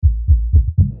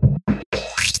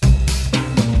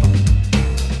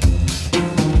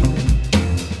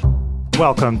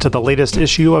Welcome to the latest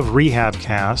issue of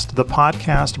RehabCast, the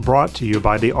podcast brought to you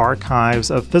by the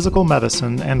Archives of Physical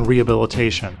Medicine and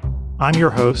Rehabilitation. I'm your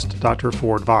host, Dr.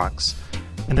 Ford Vox.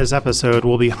 In this episode,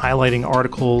 we'll be highlighting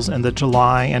articles in the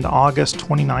July and August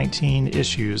 2019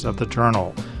 issues of the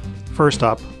journal. First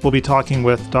up, we'll be talking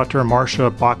with Dr.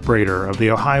 Marcia Bockbrader of The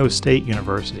Ohio State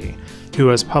University, who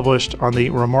has published on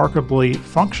the remarkably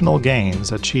functional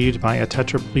gains achieved by a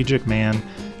tetraplegic man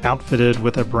outfitted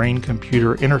with a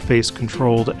brain-computer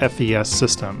interface-controlled FES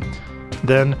system.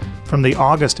 Then, from the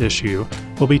August issue,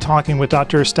 we'll be talking with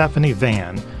Dr. Stephanie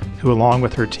Van, who along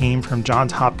with her team from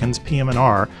Johns Hopkins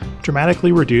PM&R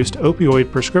dramatically reduced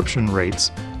opioid prescription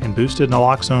rates and boosted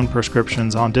naloxone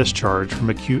prescriptions on discharge from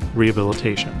acute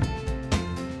rehabilitation.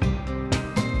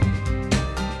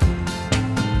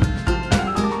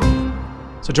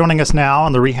 So joining us now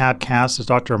on the RehabCast is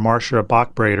Dr. Marcia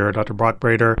Bockbrader. Dr.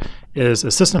 Bockbrader is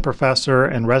Assistant Professor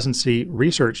and Residency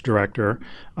Research Director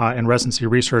and Residency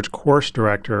Research Course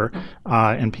Director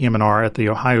in PM&R at The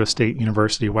Ohio State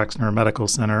University Wexner Medical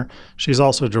Center. She's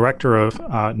also Director of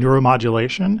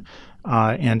Neuromodulation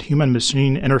and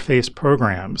Human-Machine Interface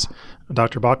Programs.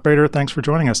 Dr. Bockbrader, thanks for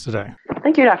joining us today.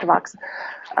 Thank you, Dr. Vox.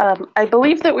 I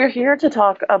believe that we're here to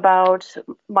talk about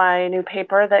my new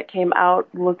paper that came out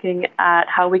looking at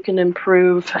how we can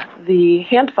improve the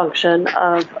hand function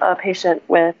of a patient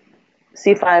with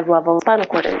C5 level spinal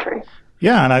cord injury.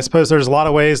 Yeah, and I suppose there's a lot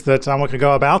of ways that one could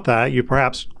go about that. You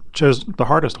perhaps chose the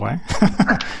hardest way,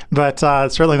 but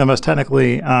certainly the most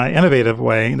technically innovative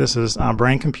way. This is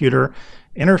brain-computer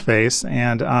interface,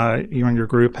 and you and your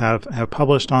group have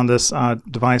published on this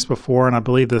device before, and I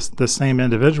believe this same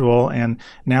individual, and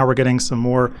now we're getting some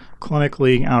more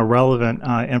clinically relevant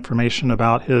information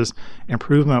about his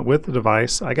improvement with the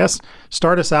device. I guess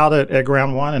start us out at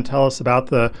ground one and tell us about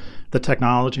the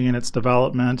technology and its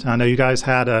development. I know you guys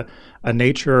had a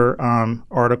Nature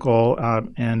article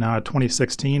in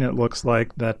 2016, it looks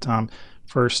like, that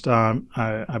first,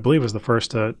 I believe was the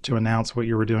first to announce what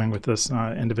you were doing with this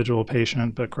individual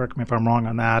patient, but correct me if I'm wrong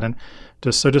on that. And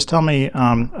just tell me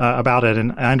about it.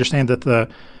 And I understand that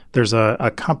there's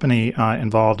a company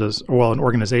involved an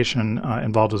organization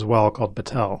involved as well called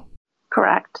Battelle.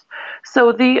 Correct.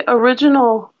 So the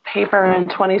original paper in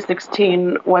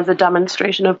 2016 was a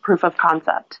demonstration of proof of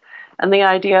concept. And the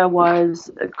idea was,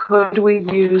 could we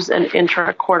use an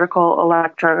intracortical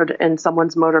electrode in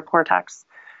someone's motor cortex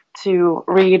to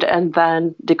read and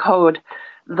then decode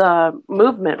the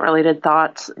movement-related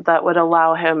thoughts that would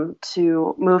allow him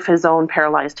to move his own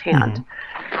paralyzed hand.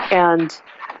 Mm-hmm. And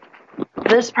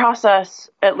this process,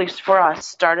 at least for us,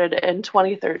 started in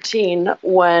 2013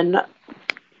 when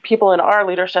people in our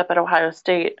leadership at Ohio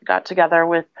State got together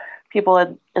with people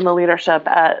in the leadership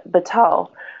at Battelle,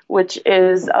 which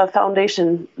is a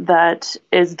foundation that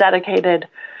is dedicated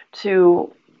to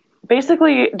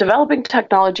basically developing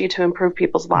technology to improve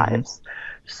people's lives.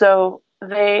 Mm-hmm. So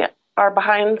they are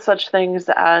behind such things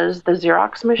as the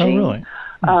Xerox machine. Oh, really?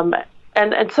 Mm-hmm.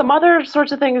 And some other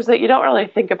sorts of things that you don't really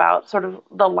think about, sort of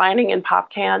the lining in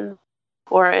pop cans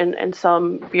or in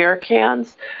some beer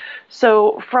cans.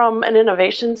 So from an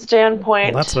innovation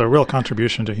standpoint... Well, that's a real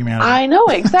contribution to humanity. I know,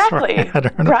 exactly.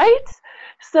 Right?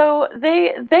 So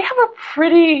they have a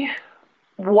pretty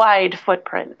wide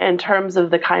footprint in terms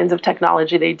of the kinds of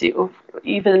technology they do,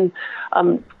 even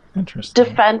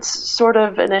defense sort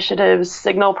of initiatives,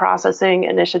 signal processing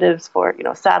initiatives for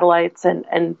satellites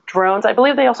and drones. I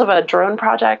believe they also have a drone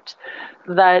project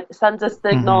that sends a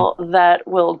signal mm-hmm. that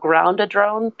will ground a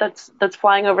drone that's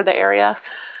flying over the area,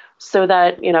 so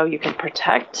that you can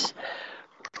protect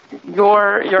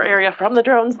your area from the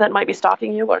drones that might be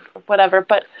stalking you or whatever.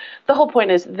 But the whole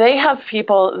point is they have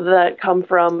people that come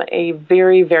from a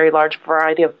very, very large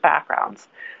variety of backgrounds.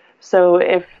 So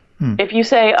if you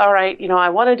say, all right, I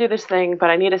want to do this thing, but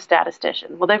I need a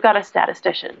statistician. Well, they've got a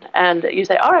statistician. And you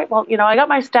say, all right, well, I got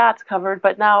my stats covered,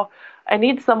 but now I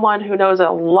need someone who knows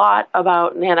a lot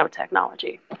about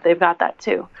nanotechnology. They've got that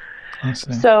too. I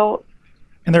see. So...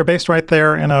 And they're based right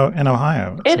there in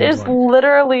Ohio. It is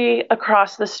literally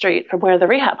across the street from where the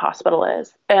rehab hospital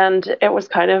is. And it was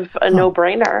kind of a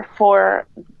no-brainer for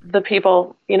the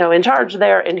people, in charge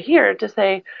there and here to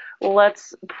say,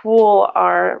 let's pool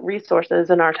our resources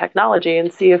and our technology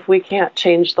and see if we can't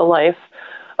change the life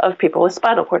of people with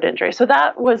spinal cord injury. So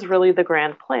that was really the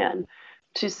grand plan,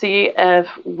 to see if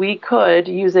we could,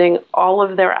 using all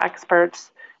of their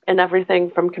experts in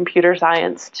everything from computer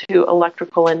science to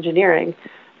electrical engineering,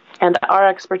 and our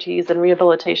expertise in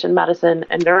rehabilitation medicine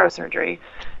and neurosurgery,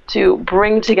 to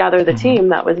bring together the team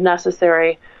that was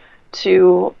necessary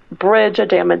to bridge a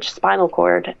damaged spinal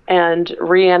cord and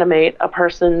reanimate a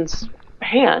person's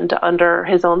hand under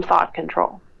his own thought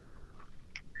control.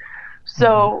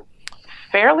 So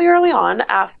fairly early on,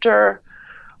 after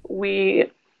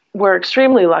we were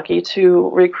extremely lucky to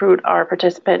recruit our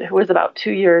participant who was about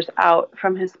 2 years out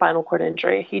from his spinal cord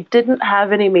injury, he didn't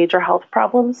have any major health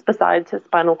problems besides his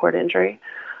spinal cord injury.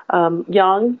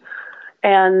 Young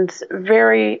and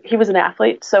he was an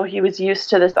athlete, so he was used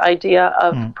to this idea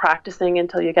of practicing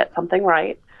until you get something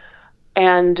right.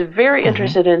 And very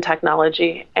interested in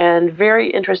technology, and very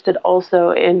interested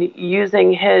also in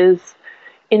using his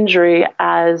injury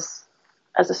as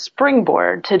a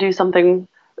springboard to do something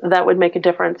that would make a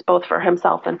difference both for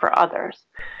himself and for others.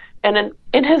 And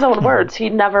in his own words, he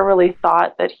never really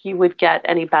thought that he would get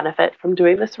any benefit from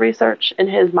doing this research. In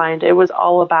his mind, it was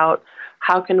all about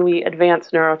how can we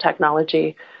advance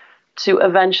neurotechnology to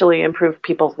eventually improve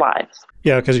people's lives.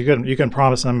 Yeah, because you couldn't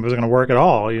promise them it was going to work at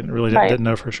all. You really didn't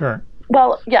know for sure.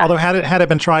 Well, yeah. Although had it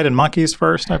been tried in monkeys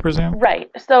first, I presume?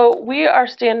 Right. So we are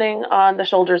standing on the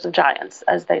shoulders of giants,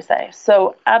 as they say.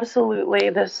 So absolutely,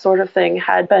 this sort of thing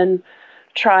had been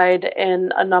tried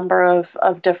in a number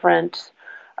of different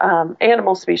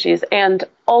animal species. And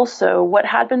also what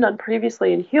had been done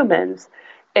previously in humans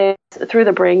is through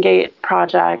the BrainGate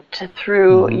project,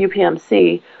 through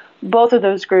UPMC, both of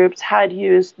those groups had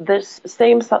used this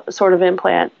same sort of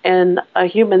implant in a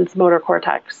human's motor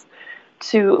cortex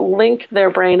to link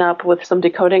their brain up with some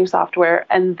decoding software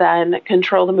and then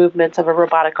control the movements of a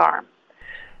robotic arm.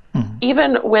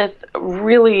 Even with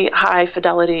really high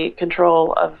fidelity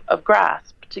control of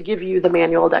grasp to give you the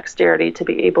manual dexterity to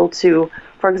be able to,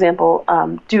 for example,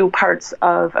 do parts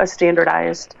of a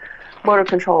standardized motor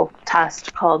control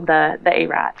test called the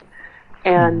ARAT.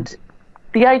 And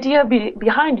the idea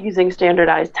behind using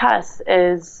standardized tests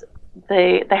is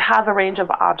they have a range of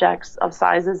objects of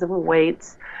sizes and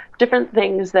weights, different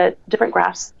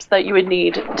grasps that you would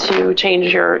need to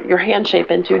change your hand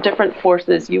shape into, different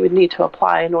forces you would need to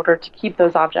apply in order to keep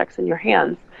those objects in your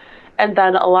hands. And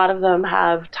then a lot of them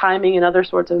have timing and other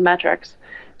sorts of metrics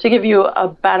to give you a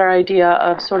better idea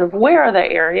of sort of where are the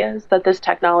areas that this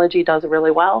technology does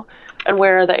really well and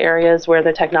where are the areas where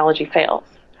the technology fails.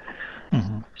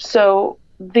 So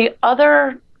the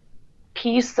other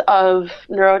piece of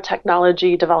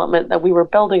neurotechnology development that we were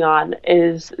building on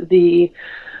is the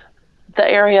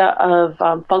area of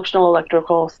functional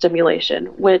electrical stimulation,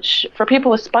 which for people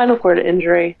with spinal cord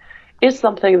injury is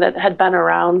something that had been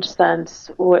around since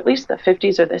at least the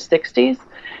 50s or the 60s.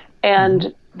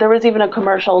 And there was even a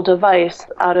commercial device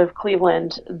out of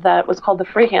Cleveland that was called the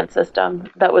Freehand system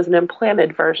that was an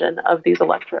implanted version of these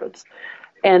electrodes.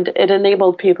 And it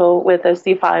enabled people with a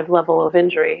C5 level of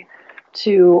injury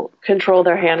to control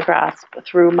their hand grasp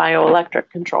through myoelectric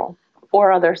control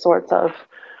or other sorts of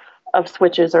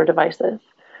switches or devices.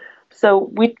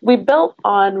 So we built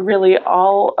on really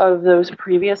all of those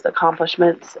previous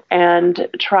accomplishments and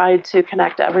tried to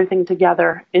connect everything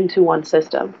together into one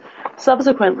system.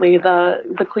 Subsequently,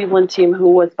 the Cleveland team who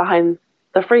was behind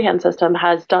the Freehand system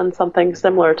has done something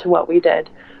similar to what we did,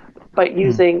 but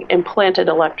using implanted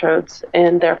electrodes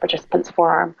in their participants'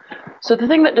 forearm. So the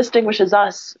thing that distinguishes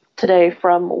us today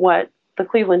from what the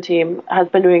Cleveland team has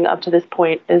been doing up to this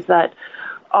point is that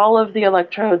all of the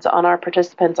electrodes on our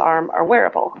participant's arm are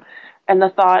wearable. And the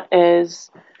thought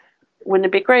is, wouldn't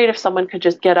it be great if someone could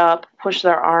just get up, push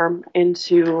their arm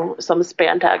into some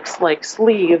spandex-like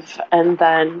sleeve, and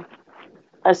then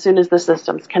as soon as the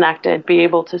system's connected, be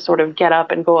able to sort of get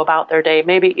up and go about their day,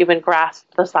 maybe even grasp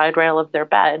the side rail of their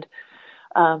bed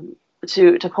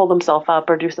to pull themselves up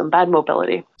or do some bed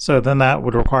mobility. So then that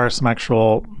would require some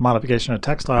actual modification of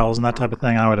textiles and that type of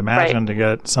thing, I would imagine, to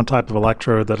get some type of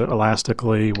electrode that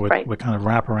elastically would kind of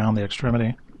wrap around the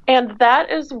extremity. And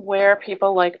that is where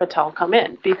people like Battelle come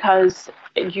in, because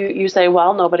you say,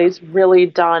 well, nobody's really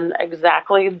done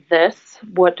exactly this.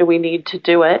 What do we need to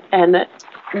do it? And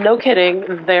no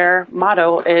kidding, their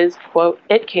motto is, quote,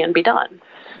 "It can be done."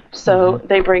 So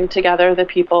they bring together the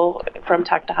people from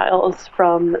Textiles,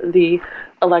 from the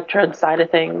electrode side of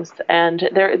things, and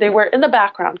they were in the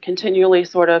background continually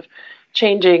sort of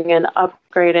changing and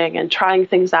upgrading and trying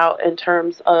things out in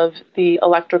terms of the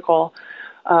electrical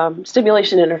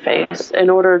stimulation interface in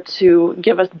order to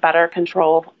give us better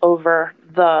control over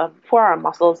the forearm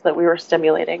muscles that we were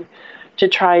stimulating to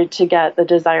try to get the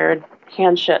desired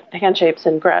hand shapes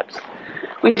and grips.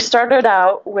 We started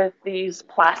out with these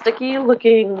plasticky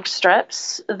looking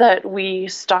strips that we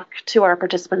stuck to our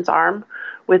participant's arm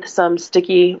with some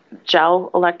sticky gel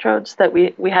electrodes that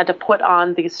we had to put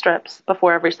on these strips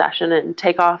before every session and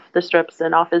take off the strips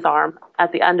and off his arm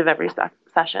at the end of every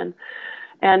session.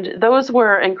 And those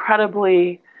were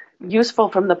incredibly useful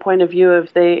from the point of view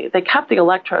of they kept the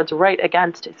electrodes right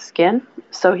against his skin,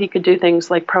 so he could do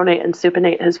things like pronate and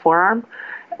supinate his forearm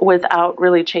without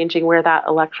really changing where that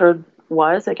electrode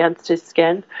was against his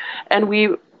skin. And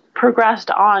we progressed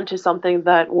on to something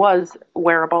that was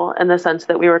wearable in the sense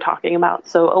that we were talking about.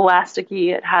 So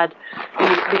elasticy, it had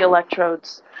the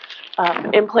electrodes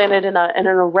implanted in an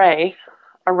array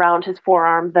around his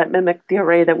forearm that mimicked the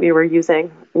array that we were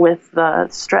using with the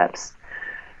strips.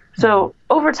 So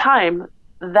over time,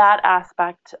 that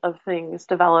aspect of things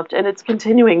developed, and it's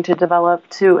continuing to develop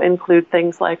to include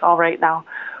things like, all right, now,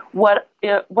 what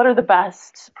are the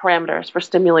best parameters for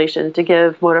stimulation to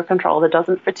give motor control that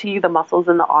doesn't fatigue the muscles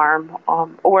in the arm,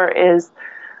 or is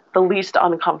the least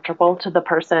uncomfortable to the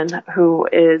person who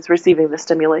is receiving the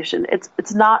stimulation?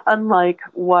 It's not unlike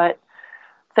what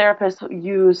therapists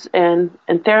use in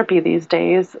therapy these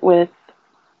days with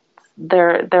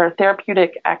their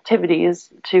therapeutic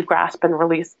activities to grasp and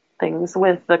release things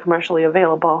with the commercially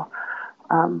available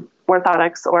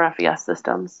orthotics or FES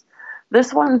systems.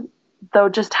 This one, though,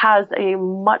 just has a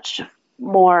much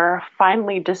more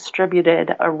finely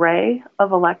distributed array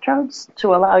of electrodes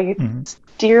to allow you to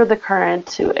steer the current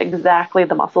to exactly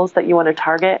the muscles that you want to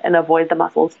target and avoid the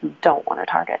muscles you don't want to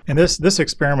target. And this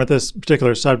experiment, this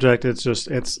particular subject, it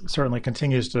certainly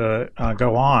continues to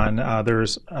go on.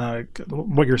 There's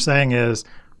what you're saying is,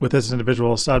 with this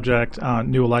individual subject,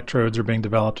 new electrodes are being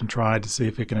developed and tried to see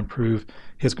if it can improve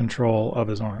his control of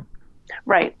his arm.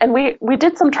 Right. And we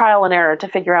did some trial and error to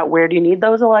figure out where do you need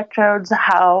those electrodes,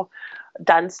 how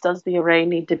dense does the array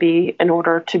need to be in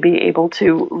order to be able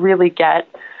to really get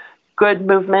good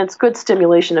movements, good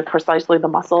stimulation of precisely the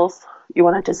muscles you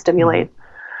wanted to stimulate.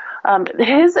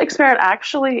 His experiment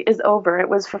actually is over. It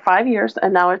was for 5 years,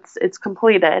 and now it's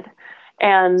completed.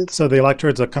 And so the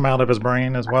electrodes have come out of his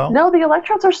brain as well? No, the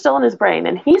electrodes are still in his brain,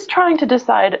 and he's trying to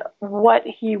decide what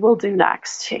he will do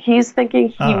next. He's thinking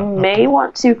he may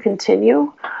want to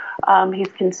continue.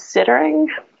 He's considering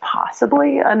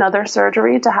possibly another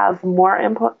surgery to have more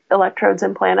electrodes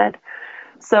implanted.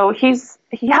 So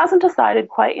he hasn't decided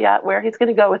quite yet where he's going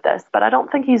to go with this, but I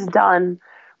don't think he's done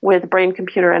with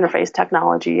brain-computer interface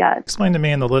technology yet. Explain to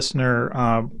me and the listener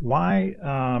why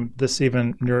this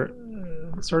even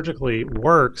surgically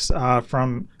works. I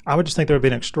would just think there would be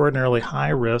an extraordinarily high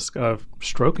risk of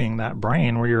stroking that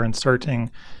brain where you're inserting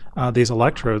these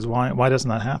electrodes. Why doesn't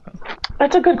that happen?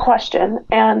 That's a good question,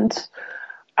 and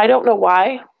I don't know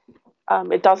why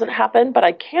it doesn't happen, but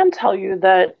I can tell you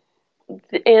that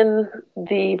in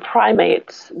the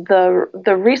primates,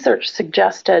 the research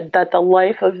suggested that the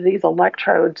life of these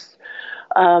electrodes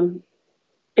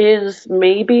is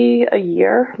maybe a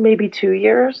year, maybe 2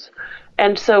 years.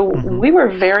 And so we were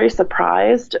very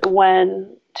surprised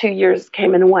when 2 years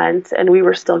came and went and we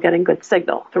were still getting good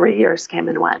signal. 3 years came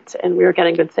and went and we were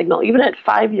getting good signal. Even at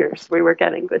 5 years, we were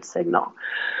getting good signal.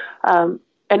 And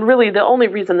really the only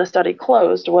reason the study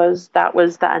closed was that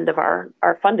was the end of our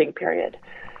funding period.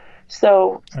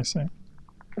 So I see.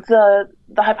 The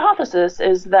hypothesis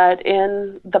is that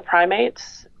in the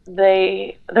primates,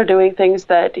 they're doing things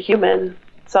that human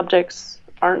subjects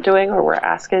aren't doing or we're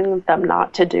asking them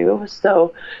not to do.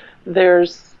 So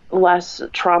there's less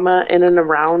trauma in and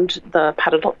around the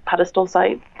pedestal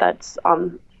site that's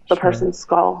on the person's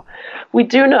skull. We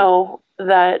do know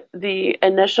that the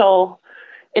initial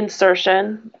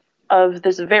insertion of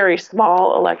this very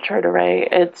small electrode array,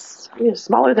 it's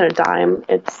smaller than a dime.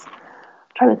 It's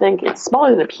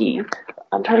smaller than a pea.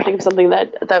 I'm trying to think of something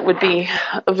that would be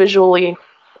visually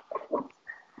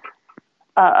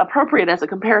appropriate as a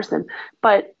comparison.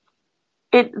 But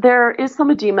there is some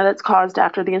edema that's caused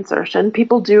after the insertion.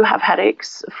 People do have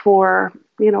headaches for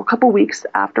a couple weeks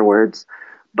afterwards,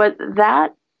 but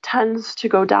that tends to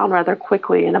go down rather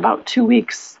quickly in about 2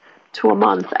 weeks to a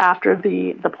month after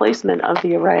the placement of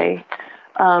the array.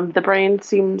 The brain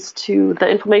the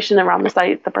inflammation around the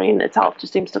site, the brain itself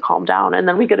just seems to calm down, and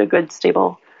then we get a good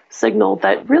stable signal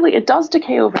that really it does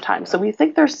decay over time. So we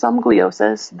think there's some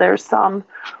gliosis, there's some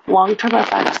long-term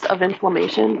effects of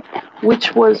inflammation,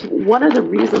 which was one of the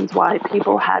reasons why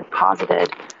people had posited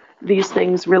these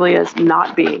things really as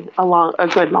not being a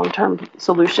good long-term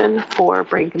solution for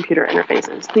brain-computer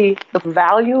interfaces. The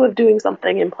value of doing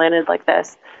something implanted like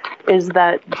this is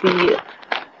that the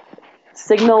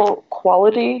signal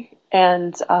quality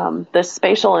and the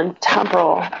spatial and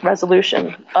temporal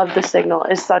resolution of the signal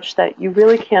is such that you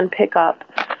really can pick up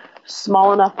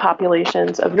small enough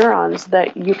populations of neurons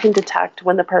that you can detect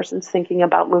when the person's thinking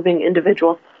about moving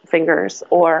individual fingers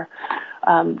or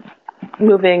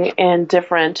moving in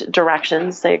different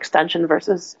directions, say extension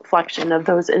versus flexion of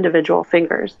those individual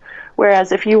fingers.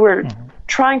 Whereas if you were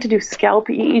trying to do scalp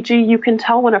EEG, you can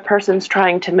tell when a person's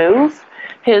trying to move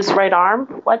his right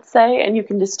arm, let's say, and you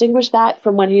can distinguish that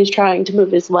from when he's trying to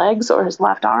move his legs or his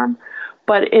left arm.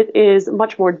 But it is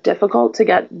much more difficult to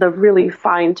get the really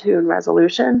fine-tuned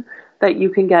resolution that you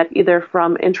can get either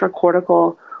from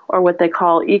intracortical or what they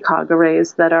call ECOG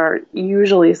arrays that are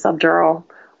usually subdural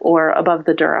or above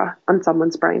the dura on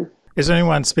someone's brain. Is there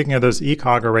anyone, speaking of those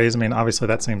ECOG arrays, I mean, obviously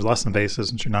that seems less invasive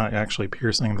since you're not actually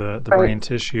piercing the brain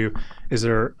tissue. Is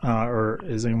there, or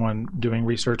is anyone doing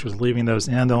research was leaving those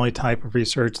in? The only type of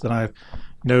research that I've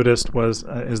noticed was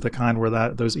is the kind where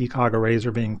those ECOG arrays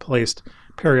are being placed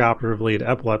perioperatively to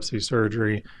epilepsy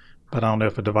surgery, but I don't know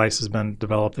if a device has been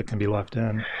developed that can be left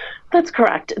in. That's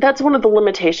correct. That's one of the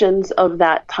limitations of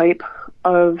that type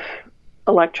of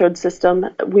electrode system.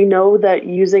 We know that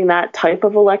using that type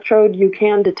of electrode, you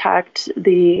can detect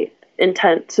the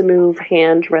intent to move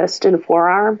hand, wrist, and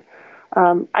forearm.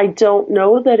 I don't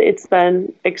know that it's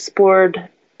been explored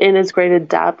in as great a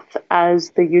depth as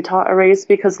the Utah arrays,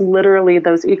 because literally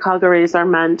those ECOG arrays are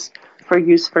meant for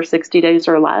use for 60 days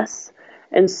or less.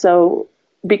 And so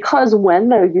because when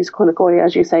they're used clinically,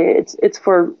 as you say, it's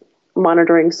for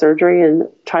monitoring surgery and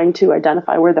trying to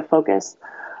identify where the focus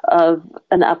of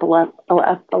an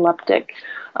epileptic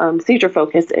seizure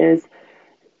focus is,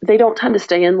 they don't tend to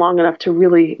stay in long enough to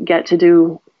really get to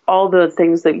do all the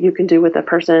things that you can do with a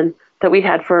person that we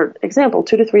had, for example,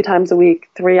 2 to 3 times a week,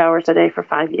 3 hours a day for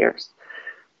 5 years.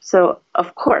 So,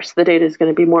 of course, the data is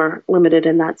going to be more limited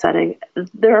in that setting.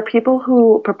 There are people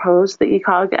who propose the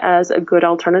ECOG as a good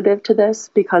alternative to this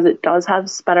because it does have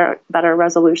better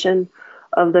resolution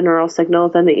of the neural signal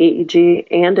than the EEG,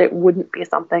 and it wouldn't be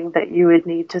something that you would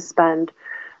need to spend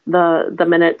the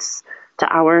minutes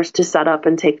to hours to set up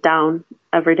and take down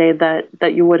every day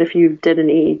that you would if you did an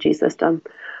EEG system.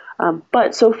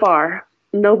 But so far,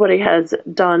 nobody has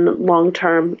done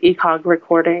long-term ECOG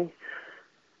recording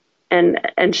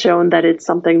and shown that it's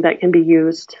something that can be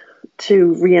used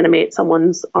to reanimate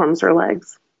someone's arms or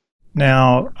legs.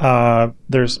 Now,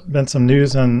 there's been some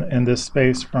news in this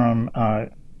space from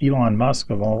Elon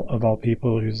Musk, of all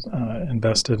people, who's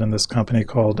invested in this company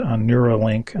called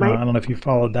Neuralink. Right. I don't know if you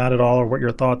followed that at all, or what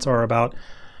your thoughts are about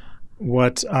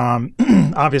what,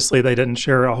 obviously they didn't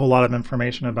share a whole lot of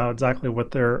information about exactly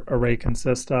what their array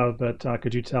consists of, but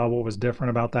could you tell what was different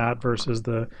about that versus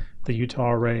the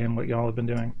Utah array and what y'all have been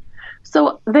doing?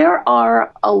 So there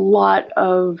are a lot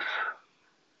of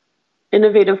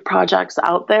innovative projects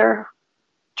out there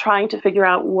trying to figure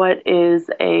out what is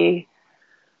a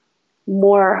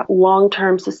more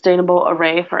long-term sustainable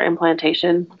array for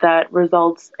implantation that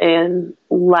results in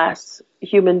less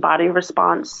human body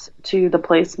response to the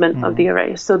placement of the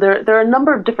array. So there are a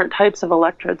number of different types of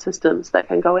electrode systems that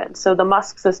can go in. So the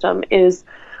Musk system is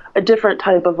a different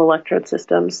type of electrode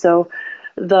system. So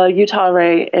the Utah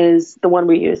array is the one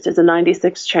we used. It's a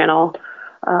 96-channel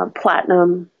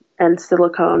platinum and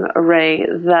silicone array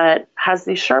that has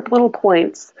these sharp little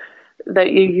points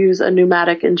that you use a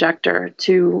pneumatic injector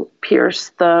to pierce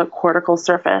the cortical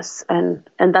surface, and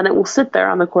then it will sit there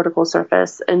on the cortical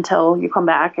surface until you come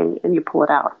back and you pull it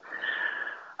out.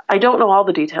 I don't know all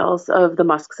the details of the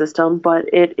Musk system,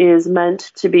 but it is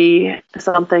meant to be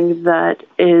something that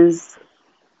is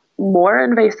more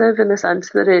invasive in the sense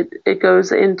that it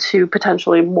goes into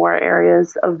potentially more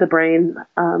areas of the brain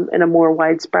in a more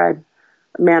widespread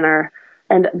manner.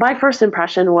 And my first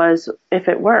impression was, if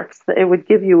it works, that it would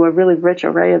give you a really rich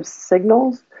array of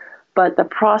signals, but the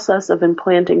process of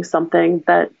implanting something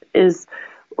that is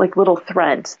like little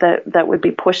threads that would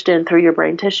be pushed in through your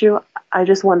brain tissue, I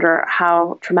just wonder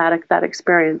how traumatic that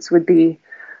experience would be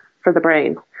for the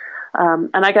brain. And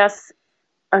I guess,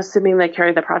 assuming they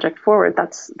carry the project forward,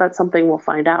 that's something we'll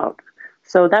find out.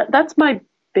 So that's my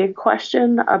big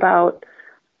question about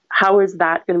how is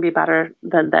that going to be better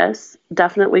than this?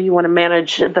 Definitely you want to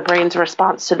manage the brain's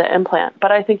response to the implant,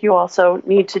 but I think you also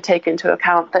need to take into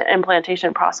account the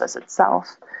implantation process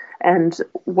itself and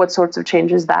what sorts of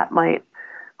changes that might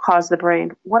cause the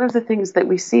brain. One of the things that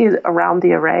we see around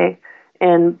the array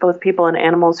in both people and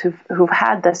animals who've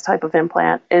had this type of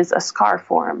implant is a scar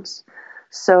forms.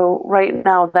 So right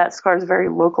now that scar is very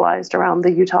localized around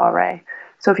the Utah array.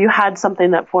 So if you had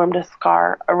something that formed a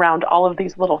scar around all of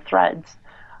these little threads,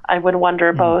 I would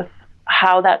wonder both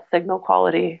how that signal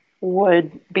quality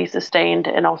would be sustained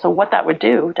and also what that would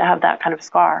do to have that kind of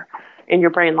scar in your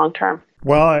brain long term.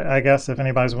 Well, I guess if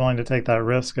anybody's willing to take that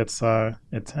risk, it's him.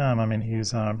 I mean,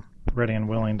 he's ready and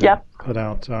willing to put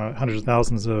out hundreds of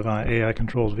thousands of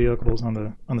AI-controlled vehicles on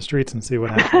the streets and see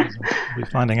what happens. We'll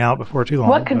be finding out before too long.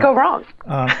 What could go wrong?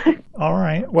 All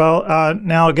right. Well,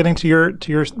 now getting to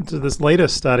this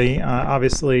latest study,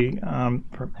 obviously,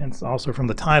 hence also from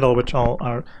the title, which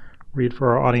I'll read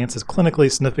for our audience, is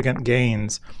clinically significant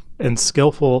gains in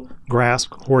skillful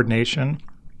grasp coordination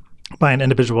by an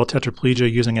individual with tetraplegia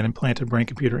using an implanted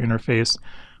brain-computer interface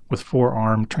with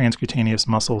forearm transcutaneous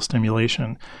muscle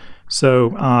stimulation.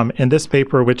 So in this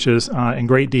paper, which is in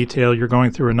great detail, you're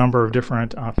going through a number of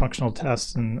different functional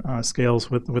tests and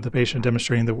scales with the patient,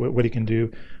 demonstrating what he can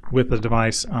do with the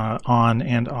device on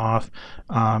and off.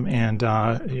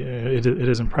 It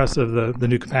is impressive, the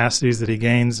new capacities that he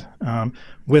gains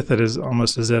with it is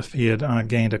almost as if he had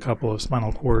gained a couple of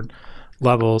spinal cord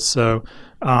levels. So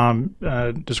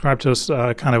describe to us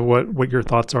kind of what your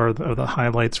thoughts are of the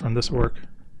highlights from this work.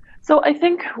 So I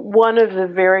think one of the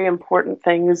very important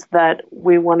things that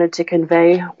we wanted to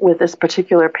convey with this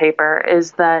particular paper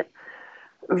is that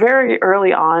very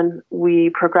early on,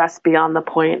 we progressed beyond the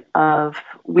point of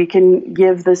we can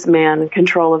give this man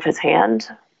control of his hand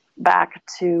back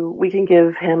to we can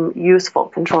give him useful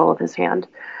control of his hand.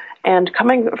 And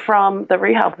coming from the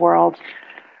rehab world,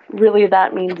 really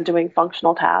that means doing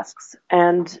functional tasks.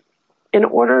 And in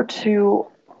order to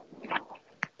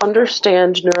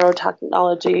understand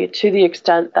neurotechnology to the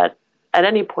extent that at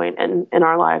any point in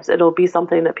our lives, it'll be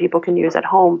something that people can use at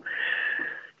home.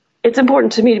 It's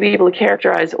important to me to be able to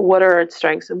characterize what are its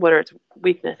strengths and what are its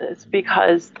weaknesses,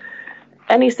 because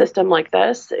any system like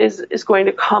this is going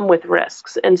to come with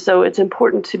risks. And so it's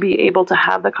important to be able to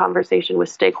have the conversation with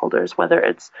stakeholders, whether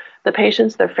it's the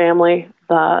patients, their family,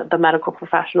 the medical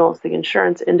professionals, the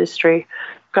insurance industry,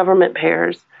 government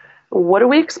payers. What do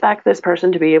we expect this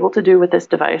person to be able to do with this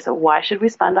device? Why should we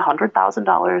spend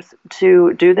 $100,000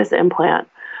 to do this implant?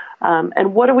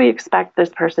 And what do we expect this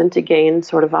person to gain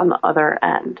sort of on the other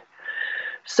end?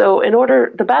 So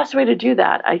the best way to do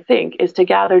that, I think, is to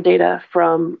gather data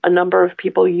from a number of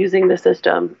people using the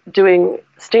system, doing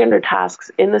standard tasks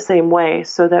in the same way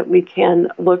so that we can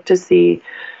look to see,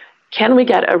 can we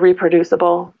get a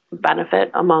reproducible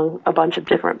benefit among a bunch of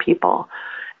different people?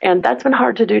 And that's been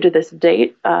hard to do to this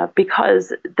date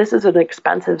because this is an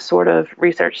expensive sort of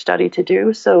research study to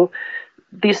do. So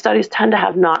these studies tend to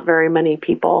have not very many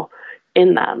people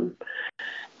in them.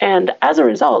 And as a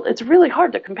result, it's really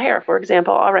hard to compare. For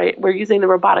example, all right, we're using the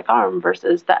robotic arm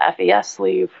versus the FES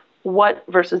sleeve. What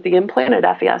versus the implanted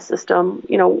FES system?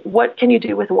 What can you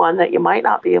do with one that you might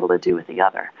not be able to do with the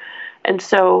other? And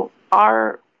so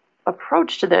our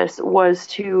approach to this was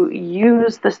to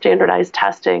use the standardized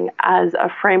testing as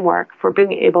a framework for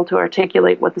being able to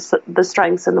articulate what the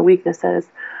strengths and the weaknesses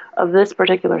of this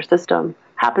particular system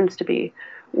happens to be,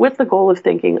 with the goal of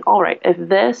thinking, all right, if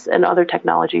this and other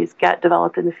technologies get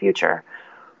developed in the future,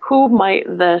 who might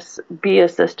this be a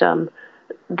system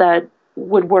that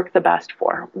would work the best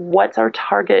for? What's our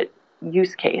target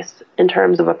use case in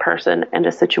terms of a person and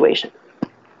a situation?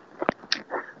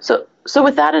 So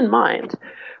with that in mind,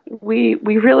 we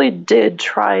really did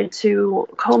try to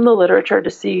comb the literature to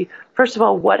see, first of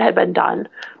all, what had been done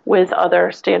with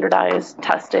other standardized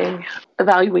testing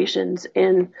evaluations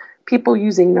in people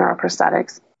using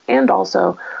neuroprosthetics, and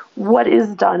also what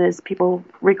is done as people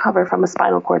recover from a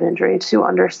spinal cord injury to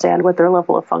understand what their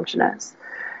level of function is.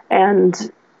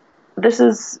 And this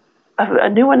is a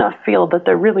new enough field that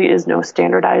there really is no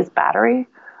standardized battery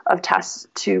of tests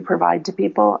to provide to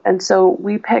people. And so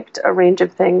we picked a range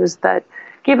of things that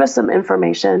gave us some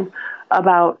information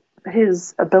about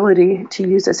his ability to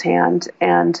use his hand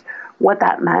and what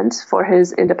that meant for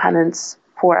his independence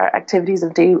for activities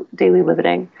of daily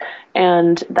living,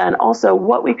 and then also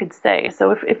what we could say. So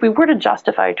if we were to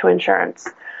justify to insurance,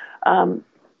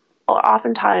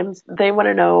 oftentimes they want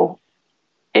to know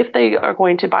if they are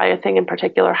going to buy a thing in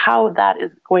particular, how that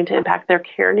is going to impact their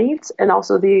care needs and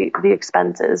also the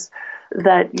expenses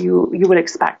that you would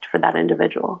expect for that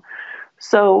individual.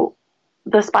 So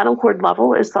the spinal cord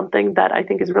level is something that I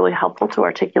think is really helpful to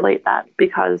articulate that,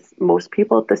 because most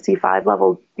people at the C5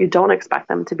 level, you don't expect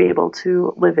them to be able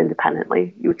to live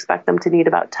independently. You expect them to need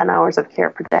about 10 hours of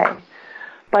care per day.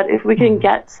 But if we can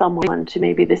get someone to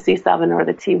maybe the C7 or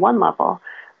the T1 level,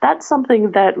 that's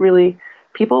something that really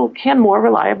people can more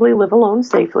reliably live alone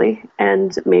safely,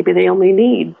 and maybe they only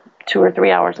need 2 or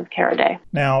 3 hours of care a day.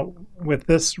 Now, with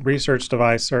this research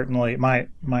device, certainly my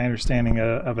understanding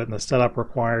of it and the setup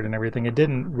required and everything, it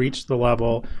didn't reach the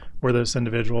level where this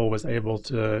individual was able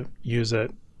to use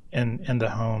it in the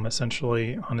home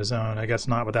essentially on his own. I guess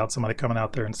not without somebody coming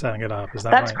out there and setting it up. Is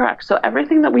that right? That's correct. So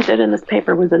everything that we did in this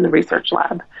paper was in the research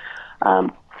lab.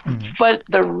 But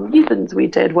the reasons we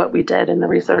did what we did in the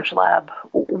research lab,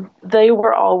 they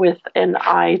were all with an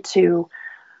eye to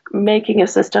making a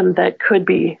system that could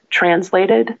be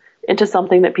translated into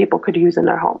something that people could use in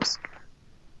their homes.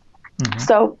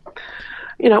 So,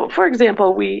 for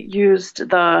example, we used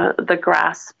the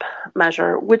GRASP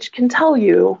measure, which can tell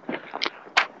you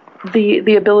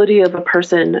the ability of a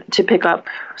person to pick up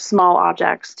small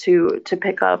objects, to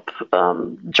pick up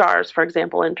jars, for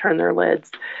example, and turn their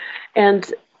lids.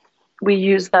 And we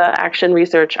use the Action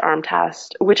Research Arm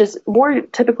Test, which is more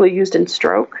typically used in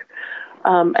stroke.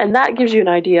 And that gives you an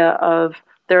idea of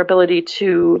their ability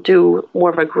to do more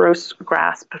of a gross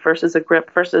grasp versus a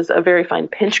grip versus a very fine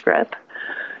pinch grip.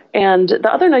 And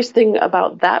the other nice thing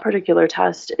about that particular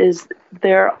test is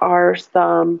there are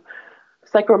some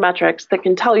psychrometrics that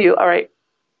can tell you, all right,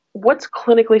 what's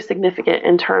clinically significant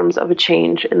in terms of a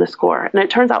change in the score. And it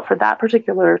turns out for that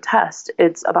particular test,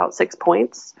 it's about 6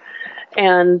 points.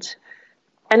 And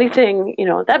anything,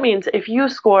 that means if you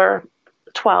score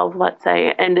 12, let's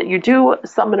say, and you do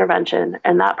some intervention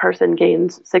and that person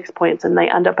gains 6 points and they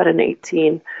end up at an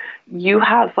 18, you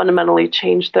have fundamentally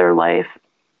changed their life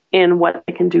in what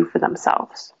they can do for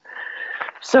themselves.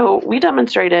 So we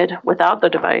demonstrated without the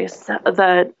device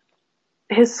that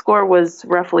his score was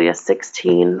roughly a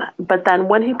 16, but then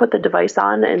when he put the device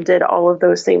on and did all of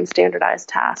those same standardized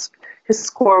tasks, his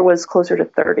score was closer to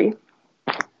 30.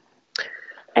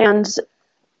 And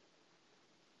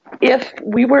if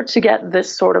we were to get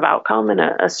this sort of outcome in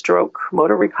a stroke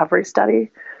motor recovery study,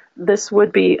 this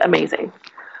would be amazing.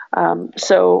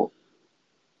 So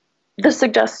this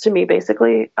suggests to me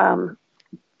basically,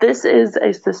 this is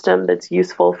a system that's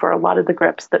useful for a lot of the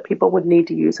grips that people would need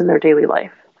to use in their daily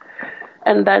life.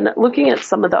 And then looking at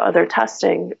some of the other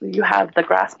testing, you have the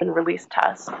grasp and release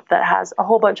test that has a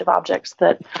whole bunch of objects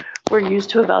that were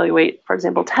used to evaluate, for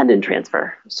example, tendon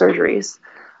transfer surgeries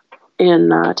in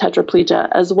tetraplegia,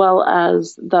 as well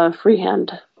as the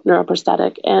freehand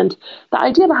neuroprosthetic. And the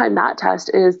idea behind that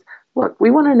test is, look, we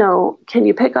want to know, can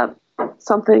you pick up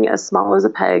something as small as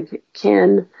a peg?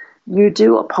 Can you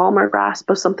do a palmar grasp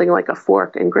of something like a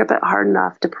fork and grip it hard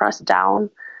enough to press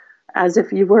down as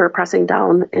if you were pressing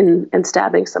down and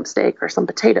stabbing some steak or some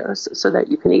potatoes so that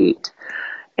you can eat?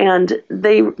 And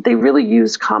they really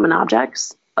used common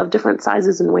objects of different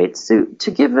sizes and weights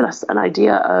to give us an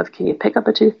idea of, can you pick up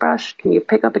a toothbrush? Can you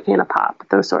pick up a can of pop?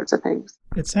 Those sorts of things.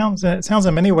 It sounds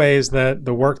in many ways that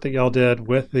the work that y'all did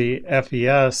with the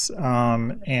FES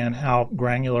and how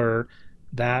granular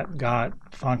that got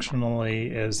functionally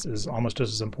is almost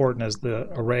just as important as the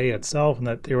array itself, and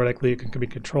that theoretically it can be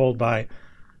controlled by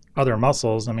other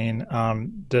muscles. I mean,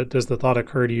 does the thought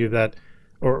occur to you that,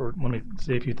 or let me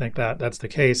see if you think that that's the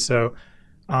case. So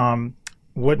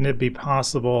wouldn't it be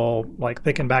possible, like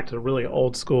thinking back to the really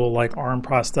old school, like arm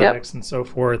prosthetics and so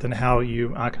forth, and how you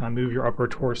kind of move your upper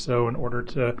torso in order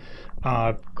to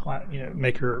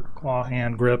make your claw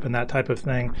hand grip and that type of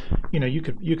thing? You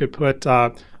could put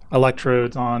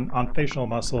electrodes on facial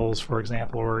muscles, for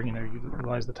example, or you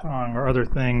utilize the tongue or other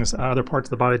things, other parts of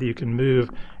the body that you can move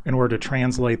in order to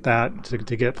translate that to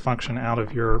get function out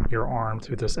of your arm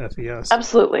through this FES.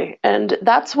 Absolutely. And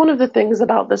that's one of the things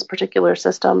about this particular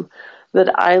system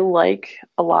that I like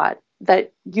a lot,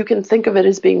 that you can think of it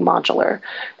as being modular.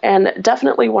 And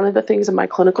definitely one of the things in my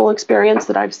clinical experience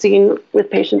that I've seen with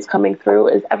patients coming through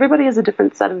is everybody has a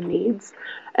different set of needs.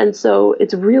 And so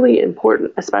it's really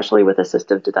important, especially with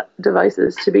assistive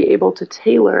devices, to be able to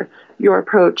tailor your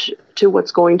approach to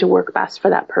what's going to work best for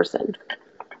that person.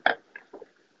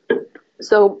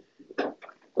 So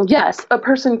yes, a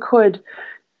person could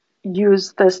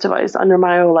use this device under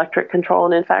myoelectric control.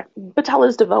 And in fact, Battelle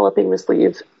is developing the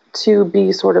sleeve to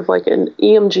be sort of like an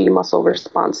EMG muscle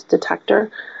response detector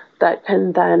that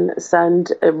can then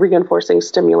send a reinforcing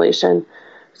stimulation.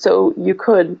 So you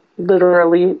could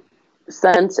literally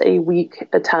sense a weak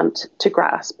attempt to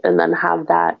grasp and then have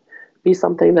that be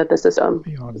something that the system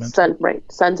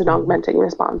sends an augmenting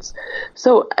response.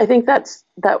 So I think that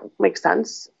makes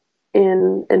sense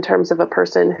in terms of a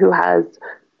person who has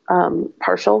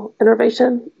partial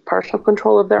innervation, partial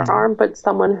control of their arm, but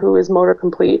someone who is motor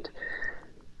complete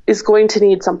is going to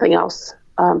need something else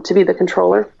to be the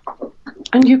controller.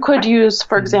 And you could use,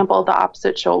 for example, the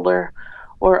opposite shoulder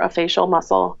or a facial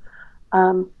muscle.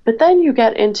 But then you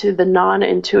get into the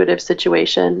non-intuitive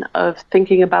situation of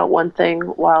thinking about one thing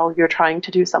while you're trying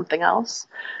to do something else.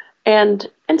 And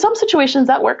in some situations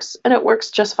that works, and it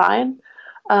works just fine.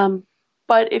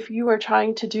 But if you are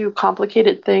trying to do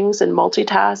complicated things and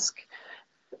multitask,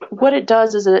 what it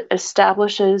does is it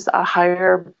establishes a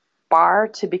higher bar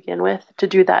to begin with to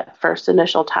do that first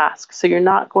initial task. So you're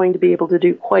not going to be able to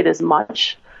do quite as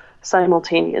much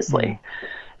simultaneously.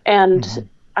 And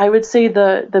I would say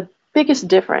the biggest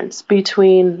difference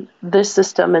between this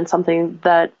system and something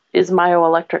that is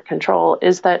myoelectric control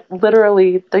is that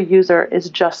literally the user is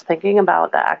just thinking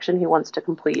about the action he wants to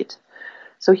complete.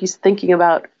 So he's thinking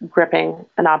about gripping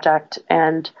an object,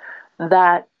 and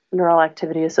that neural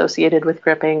activity associated with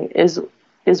gripping is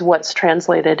what's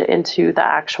translated into the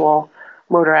actual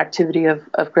motor activity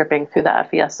of gripping through the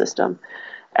FES system.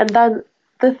 And then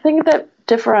the thing that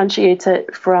differentiates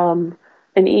it from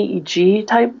an EEG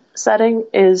type setting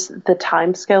is the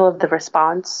time scale of the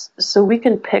response. So we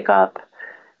can pick up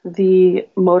the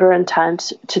motor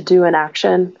intent to do an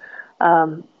action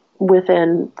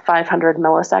within 500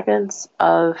 milliseconds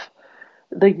of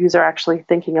the user actually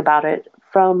thinking about it.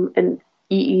 From an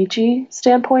EEG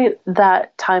standpoint,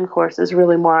 that time course is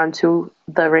really more onto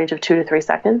the range of 2 to 3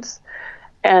 seconds.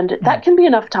 And that can be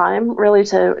enough time really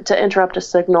to interrupt a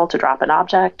signal, to drop an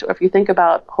object, or if you think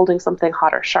about holding something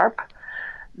hot or sharp,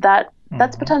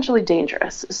 that's potentially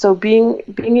dangerous. So being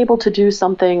able to do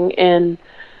something in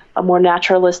a more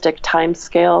naturalistic time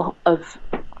scale of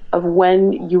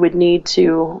when you would need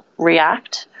to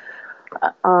react,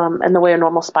 and the way a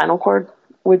normal spinal cord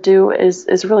would do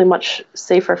is really much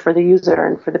safer for the user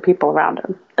and for the people around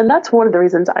him. And that's one of the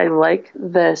reasons I like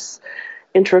this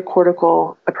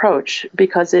intracortical approach,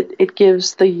 because it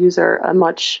gives the user a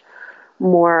much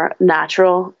more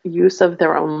natural use of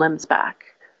their own limbs back.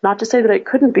 Not to say that it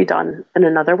couldn't be done in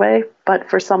another way, but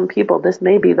for some people, this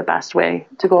may be the best way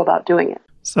to go about doing it.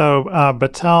 So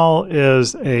Battelle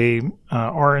is a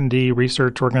R&D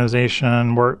research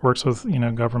organization, works with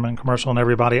government, commercial, and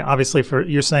everybody. Obviously,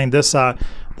 you're saying this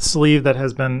sleeve that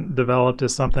has been developed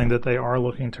is something that they are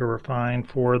looking to refine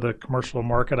for the commercial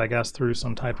market, I guess, through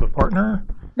some type of partner?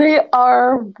 They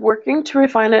are working to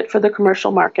refine it for the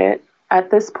commercial market.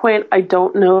 At this point, I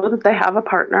don't know that they have a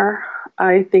partner.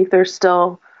 I think they're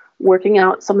still working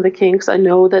out some of the kinks. I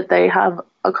know that they have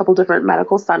a couple different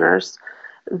medical centers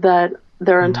that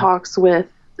they're in talks with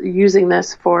using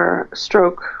this for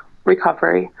stroke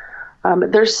recovery.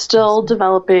 They're still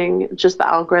developing just the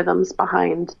algorithms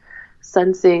behind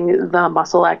sensing the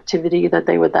muscle activity that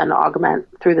they would then augment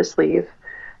through the sleeve.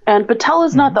 And Battelle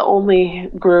is not the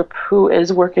only group who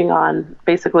is working on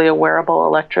basically a wearable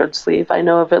electrode sleeve. I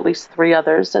know of at least 3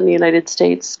 others in the United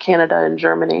States, Canada, and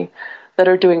Germany that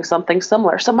are doing something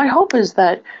similar. So my hope is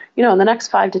that, in the next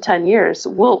 5 to 10 years,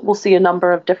 we'll see a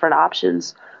number of different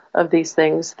options of these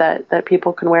things that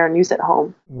people can wear and use at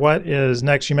home. What is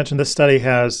next? You mentioned this study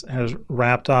has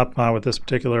wrapped up with this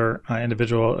particular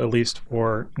individual, at least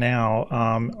for now.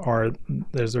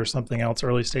 Is there something else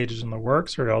early stages in the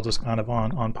works, or y'all just kind of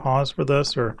on pause for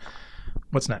this, or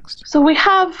what's next? So we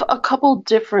have a couple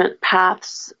different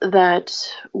paths that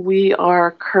we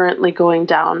are currently going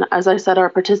down. As I said, our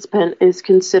participant is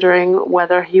considering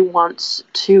whether he wants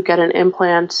to get an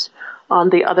implant on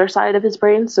the other side of his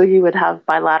brain, so he would have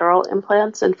bilateral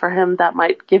implants, and for him that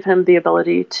might give him the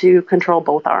ability to control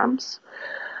both arms.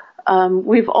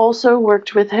 We've also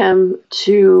worked with him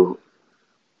to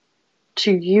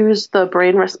use the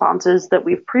brain responses that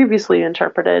we've previously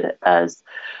interpreted as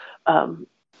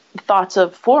thoughts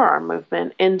of forearm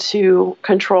movement into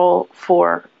control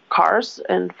for cars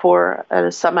and for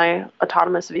a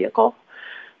semi-autonomous vehicle.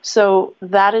 So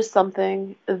that is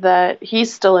something that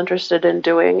he's still interested in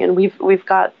doing, and we've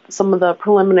got some of the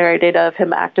preliminary data of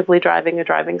him actively driving a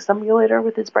driving simulator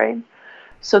with his brain.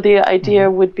 So the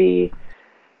idea would be,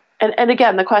 and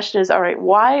again, the question is, all right,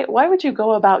 why would you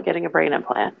go about getting a brain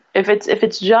implant? If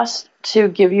it's just to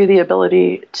give you the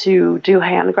ability to do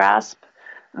hand grasp,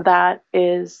 that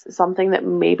is something that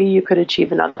maybe you could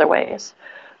achieve in other ways.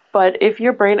 But if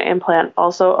your brain implant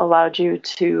also allowed you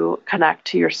to connect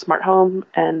to your smart home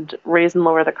and raise and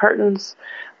lower the curtains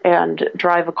and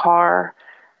drive a car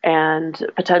and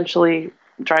potentially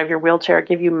drive your wheelchair,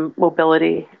 give you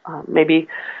mobility, maybe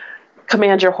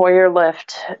command your Hoyer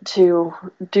lift to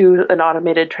do an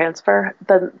automated transfer,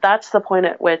 then that's the point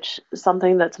at which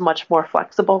something that's much more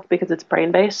flexible, because it's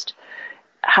brain-based,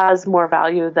 has more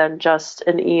value than just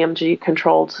an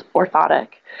EMG-controlled orthotic.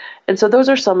 And so those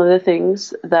are some of the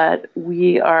things that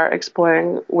we are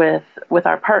exploring with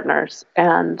our partners.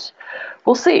 And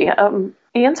we'll see.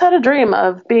 Ian's had a dream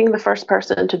of being the first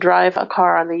person to drive a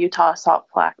car on the Utah Salt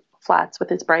Flats with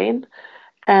his brain.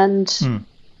 And,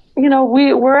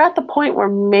 we're at the point where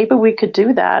maybe we could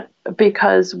do that,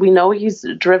 because we know he's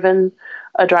driven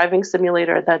a driving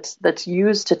simulator that's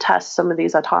used to test some of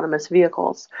these autonomous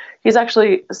vehicles. He's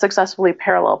actually successfully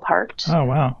parallel parked. Oh,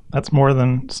 wow. That's more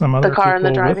than some other the car in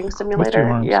the driving simulator.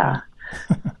 Arms, yeah.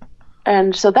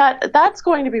 And so that's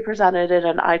going to be presented at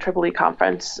an IEEE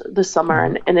conference this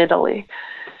summer in Italy.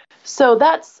 So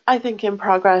that's, I think, in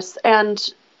progress.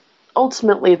 And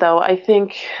ultimately, though, I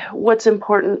think what's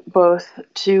important both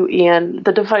to Ian,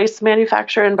 the device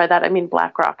manufacturer, and by that I mean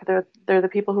BlackRock, they're the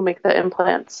people who make the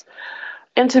implants,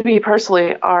 and to me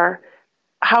personally, are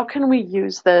how can we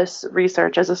use this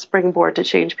research as a springboard to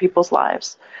change people's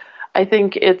lives? I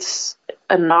think it's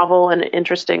a novel and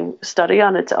interesting study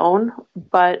on its own,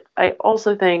 but I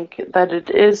also think that it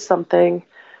is something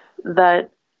that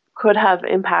could have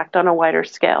impact on a wider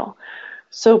scale.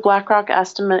 So BlackRock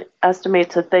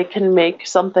estimates that they can make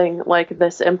something like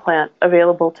this implant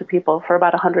available to people for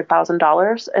about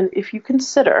 $100,000. And if you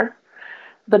consider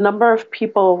the number of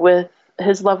people with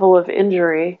his level of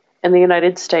injury in the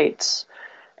United States,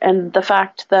 and the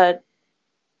fact that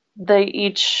they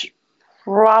each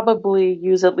probably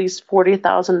use at least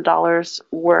 $40,000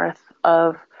 worth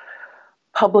of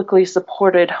publicly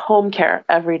supported home care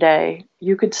every day,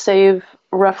 you could save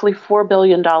roughly $4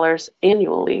 billion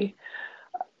annually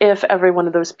if every one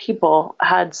of those people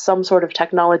had some sort of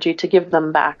technology to give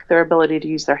them back their ability to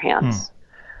use their hands.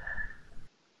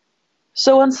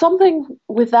 So on something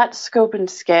with that scope and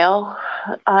scale,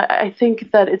 I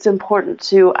think that it's important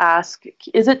to ask,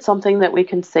 is it something that we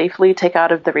can safely take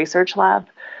out of the research lab?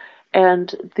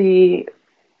 And the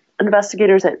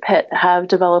investigators at Pitt have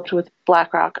developed with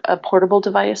BlackRock a portable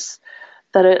device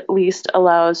that at least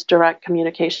allows direct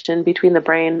communication between the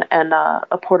brain and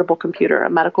a portable computer, a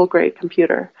medical grade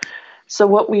computer. So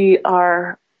what we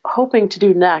are hoping to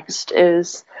do next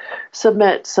is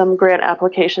submit some grant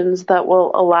applications that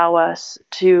will allow us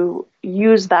to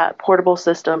use that portable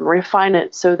system, refine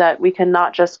it so that we can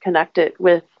not just connect it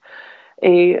with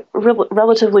a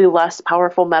relatively less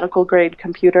powerful medical grade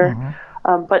computer,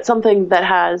 but something that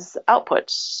has outputs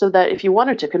so that if you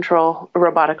wanted to control a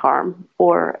robotic arm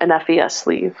or an FES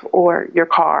sleeve or your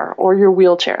car or your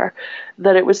wheelchair,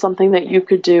 that it was something that you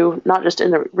could do not just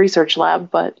in the research lab,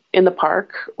 but in the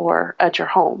park or at your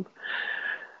home.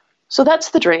 So that's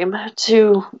the dream,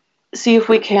 to see if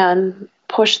we can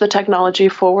push the technology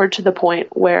forward to the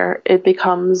point where it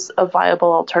becomes a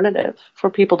viable alternative for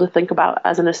people to think about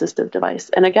as an assistive device.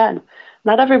 And again,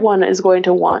 not everyone is going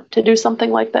to want to do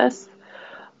something like this,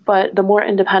 but the more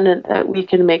independent that we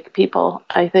can make people,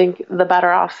 I think the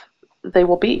better off they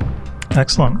will be.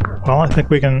 Excellent. Well, I think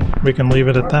we can leave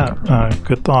it at that.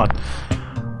 Good thought.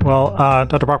 Well,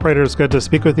 Dr. Bauchbrater, it's good to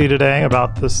speak with you today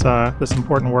about this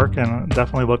important work, and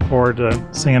definitely look forward to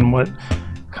seeing what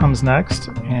comes next.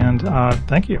 And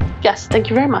thank you. Yes, thank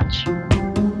you very much.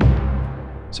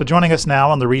 So joining us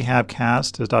now on the Rehab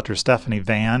Cast is Dr. Stephanie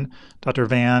Van. Dr.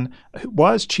 Van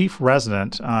was chief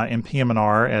resident in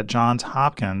PM&R at Johns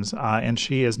Hopkins, and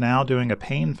she is now doing a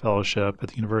pain fellowship at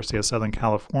the University of Southern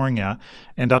California.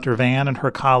 And Dr. Van and her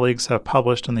colleagues have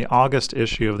published in the August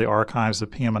issue of the Archives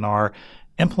of PM&R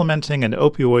implementing an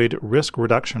opioid risk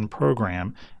reduction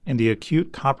program in the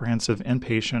acute comprehensive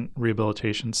inpatient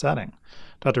rehabilitation setting.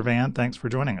 Dr. Van, thanks for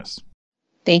joining us.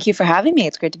 Thank you for having me.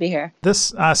 It's great to be here.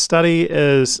 This study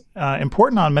is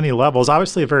important on many levels,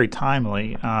 obviously very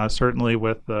timely, certainly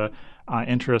with the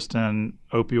interest in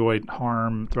opioid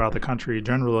harm throughout the country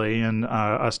generally, and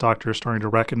us doctors starting to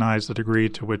recognize the degree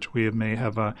to which we may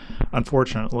have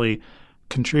unfortunately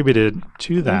contributed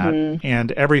to that. Mm-hmm.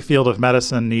 And every field of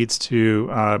medicine needs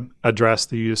to address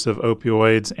the use of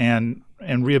opioids, and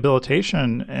in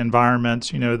rehabilitation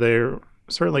environments, they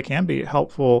certainly can be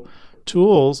helpful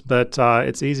tools, but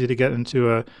it's easy to get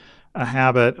into a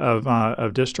habit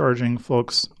of discharging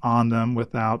folks on them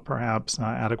without perhaps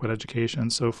adequate education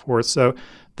and so forth. So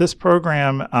this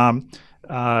program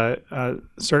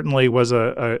certainly was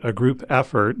a group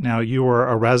effort. Now, you were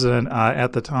a resident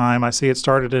at the time. I see it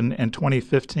started in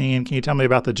 2015. Can you tell me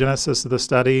about the genesis of the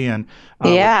study? And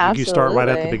did you start right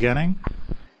at the beginning?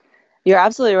 You're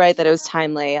absolutely right that it was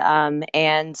timely.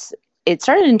 And it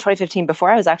started in 2015 before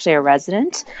I was actually a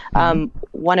resident.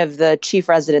 One of the chief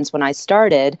residents when I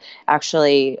started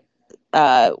actually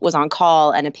was on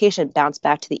call, and a patient bounced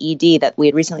back to the ED that we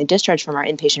had recently discharged from our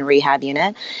inpatient rehab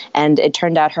unit. And it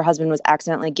turned out her husband was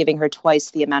accidentally giving her twice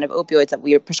the amount of opioids that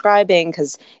we were prescribing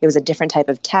because it was a different type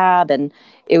of tab. And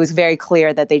it was very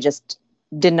clear that they just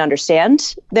didn't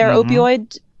understand their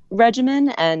opioid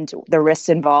regimen and the risks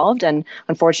involved. And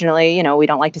unfortunately, we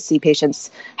don't like to see patients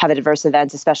have adverse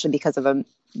events, especially because of a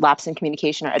lapse in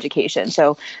communication or education.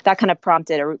 So that kind of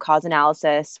prompted a root cause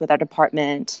analysis with our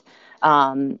department.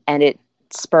 And it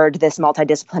spurred this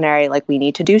multidisciplinary, we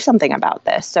need to do something about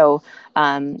this. So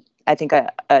I think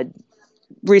a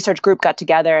research group got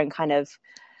together and kind of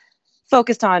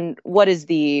focused on what is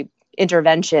the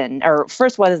intervention, or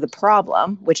first, what is the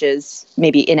problem, which is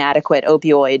maybe inadequate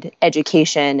opioid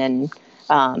education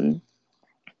and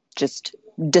just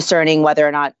discerning whether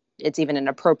or not it's even an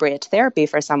appropriate therapy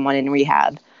for someone in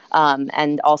rehab.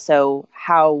 And also,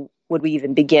 how would we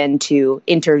even begin to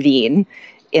intervene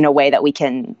in a way that we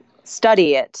can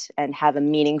study it and have a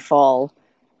meaningful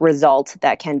result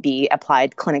that can be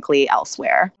applied clinically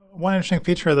elsewhere? One interesting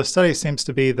feature of the study seems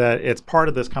to be that it's part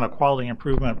of this kind of quality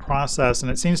improvement process, and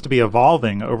it seems to be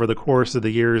evolving over the course of the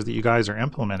years that you guys are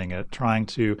implementing it, trying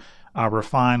to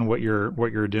refine what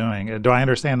you're doing. Do I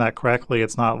understand that correctly?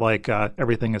 It's not like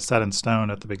everything is set in stone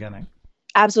at the beginning.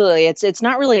 Absolutely. It's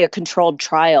not really a controlled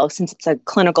trial since it's a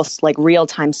clinical, like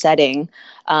real-time setting.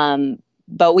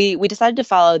 But we decided to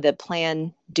follow the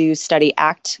Plan, Do, Study,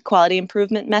 Act quality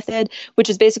improvement method, which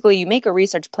is basically you make a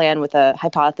research plan with a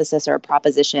hypothesis or a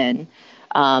proposition,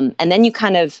 and then you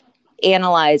kind of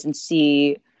analyze and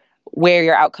see where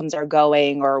your outcomes are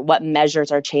going or what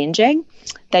measures are changing.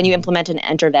 Then you implement an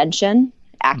intervention,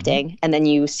 acting, and then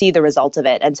you see the results of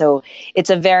it. And so it's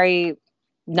a very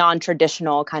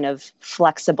non-traditional kind of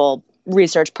flexible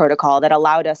research protocol that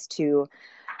allowed us to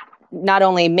not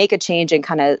only make a change and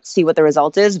kind of see what the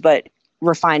result is, but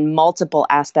refine multiple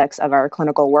aspects of our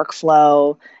clinical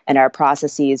workflow and our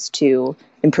processes to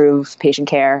improve patient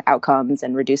care outcomes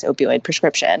and reduce opioid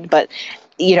prescription. But,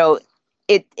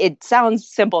 it sounds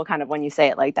simple kind of when you say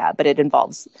it like that, but it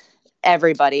involves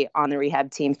everybody on the rehab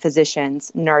team: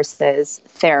 physicians, nurses,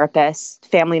 therapists,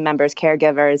 family members,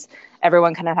 caregivers.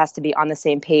 Everyone kind of has to be on the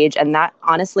same page. And that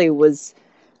honestly was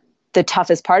the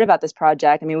toughest part about this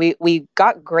project. I mean, we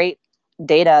got great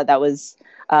data that was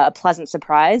a pleasant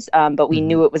surprise, but we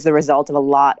knew it was the result of a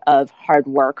lot of hard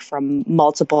work from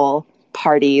multiple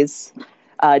parties,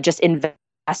 just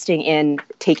investing in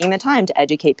taking the time to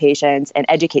educate patients and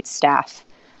educate staff.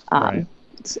 Right.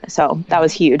 So that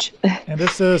was huge. And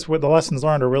this is where the lessons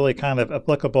learned are really kind of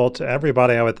applicable to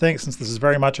everybody, I would think, since this is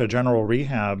very much a general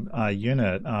rehab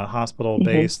unit,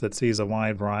 hospital-based that sees a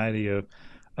wide variety of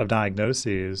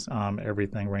diagnoses,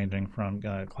 everything ranging from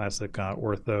classic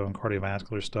ortho and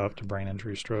cardiovascular stuff to brain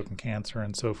injury, stroke, and cancer,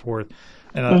 and so forth.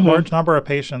 And a large number of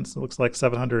patients, it looks like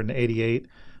 788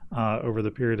 over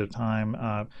the period of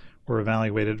time, were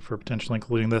evaluated for potentially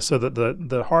including this. So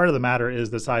the heart of the matter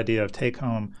is this idea of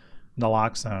take-home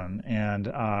naloxone,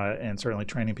 and certainly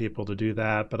training people to do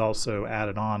that, but also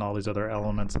added on all these other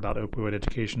elements about opioid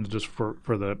education just for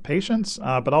the patients,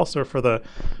 but also for the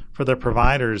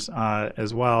providers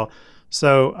as well.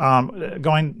 So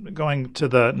going to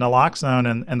the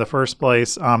naloxone in the first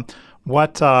place,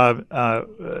 what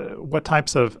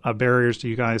types of barriers do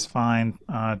you guys find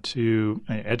to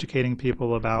educating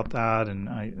people about that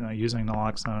and using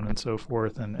naloxone and so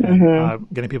forth, and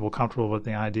getting people comfortable with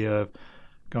the idea of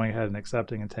going ahead and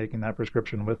accepting and taking that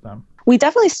prescription with them? We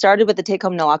definitely started with the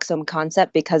take-home naloxone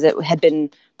concept because it had been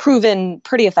proven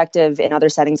pretty effective in other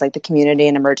settings like the community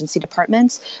and emergency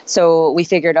departments. So we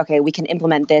figured, okay, we can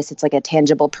implement this. It's like a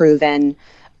tangible, proven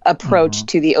approach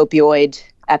to the opioid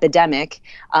epidemic.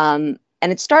 And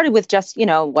it started with just,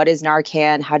 what is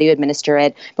Narcan? How do you administer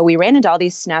it? But we ran into all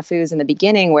these snafus in the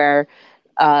beginning where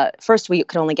first we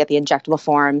could only get the injectable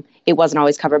form. It wasn't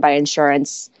always covered by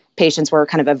insurance. Patients were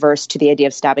kind of averse to the idea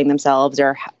of stabbing themselves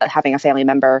or having a family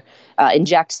member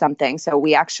inject something. So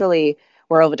we actually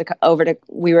were able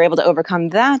to overcome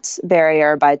that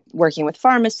barrier by working with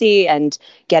pharmacy and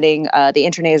getting the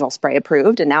intranasal spray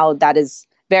approved. And now that is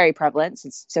very prevalent.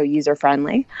 It's so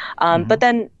user-friendly. But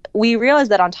then we realized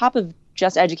that on top of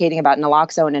just educating about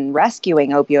naloxone and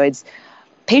rescuing opioids,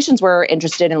 patients were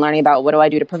interested in learning about what do I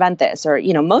do to prevent this? Or,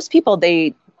 most people,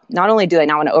 not only do they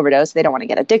not want to overdose, they don't want to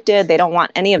get addicted. They don't want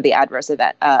any of the adverse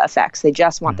effects. They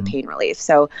just want the pain relief.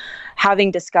 So having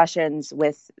discussions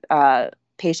with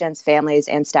patients, families,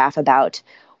 and staff about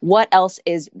what else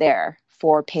is there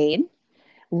for pain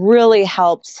really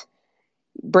helped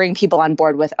bring people on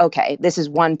board with, okay, this is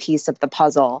one piece of the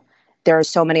puzzle. There are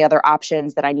so many other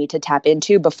options that I need to tap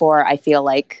into before I feel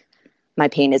like my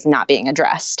pain is not being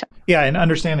addressed. Yeah, and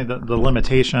understanding the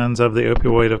limitations of the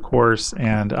opioid, of course.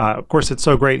 And of course, it's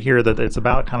so great here that it's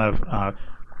about kind of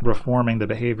reforming the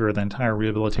behavior of the entire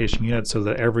rehabilitation unit so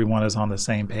that everyone is on the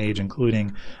same page,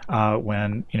 including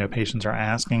when patients are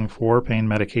asking for pain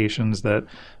medications,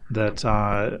 that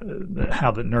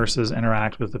how the nurses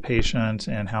interact with the patient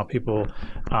and how people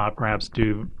perhaps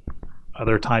do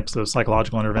other types of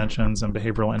psychological interventions and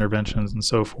behavioral interventions and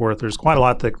so forth. There's quite a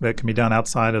lot that can be done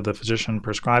outside of the physician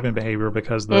prescribing behavior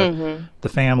because the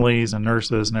families and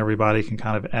nurses and everybody can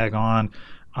kind of egg on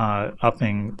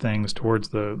upping things towards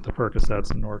the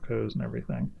Percocets and Norcos and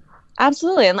everything.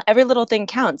 Absolutely. And every little thing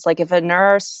counts. Like if a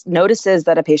nurse notices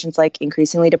that a patient's like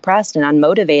increasingly depressed and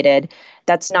unmotivated,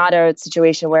 that's not a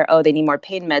situation where, oh, they need more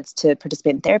pain meds to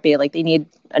participate in therapy. Like they need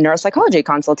a neuropsychology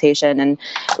consultation, and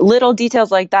little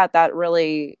details like that, that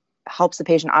really helps the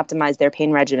patient optimize their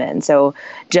pain regimen. So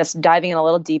just diving in a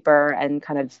little deeper and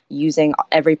kind of using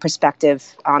every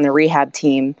perspective on the rehab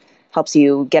team helps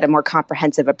you get a more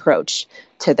comprehensive approach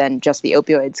to then just the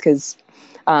opioids. Because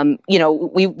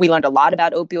we learned a lot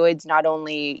about opioids, not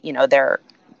only, their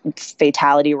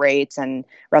fatality rates and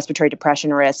respiratory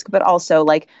depression risk, but also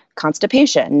like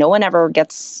constipation. No one ever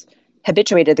gets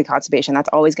habituated to constipation. That's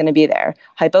always going to be there.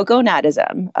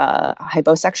 Hypogonadism,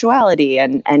 hyposexuality,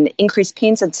 and increased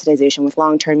pain sensitization with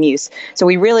long-term use. So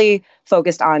we really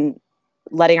focused on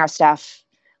letting our staff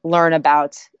learn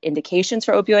about indications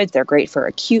for opioids. They're great for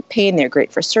acute pain. They're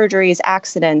great for surgeries,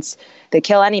 accidents. They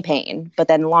kill any pain. But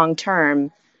then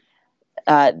long-term,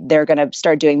 they're going to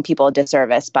start doing people a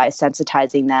disservice by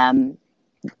sensitizing them,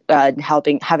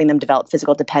 having them develop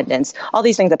physical dependence, all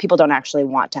these things that people don't actually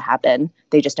want to happen.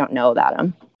 They just don't know about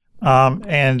them.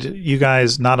 And you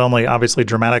guys not only obviously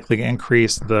dramatically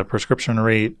increased the prescription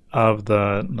rate of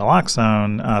the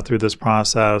naloxone through this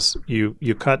process,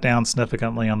 you cut down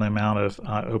significantly on the amount of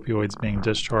opioids being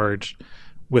discharged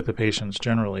with the patients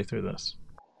generally through this.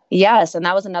 Yes, and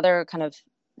that was another kind of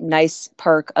nice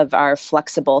perk of our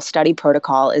flexible study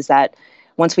protocol, is that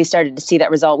once we started to see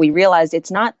that result, we realized it's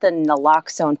not the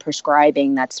naloxone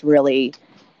prescribing that's really,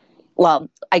 well,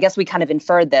 I guess we kind of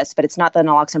inferred this, but it's not the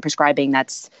naloxone prescribing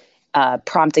that's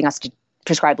prompting us to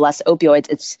prescribe less opioids.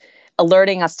 It's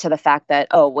alerting us to the fact that,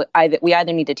 we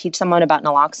either need to teach someone about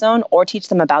naloxone or teach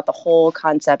them about the whole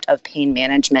concept of pain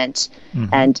management.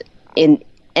 Mm-hmm.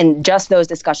 And just those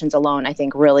discussions alone, I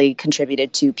think, really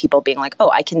contributed to people being like, oh,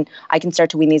 I can start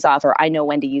to wean these off, or I know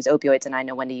when to use opioids and I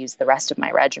know when to use the rest of my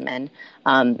regimen.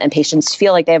 And patients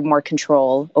feel like they have more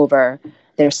control over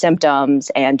their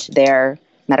symptoms and their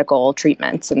medical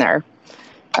treatments and their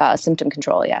symptom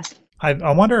control, yes.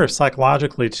 I wonder if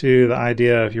psychologically, too, the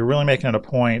idea, if you're really making it a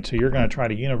point to, you're going to try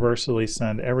to universally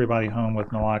send everybody home with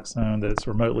naloxone that's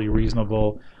remotely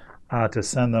reasonable to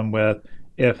send them with,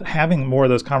 if having more of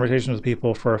those conversations with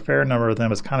people for a fair number of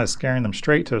them is kind of scaring them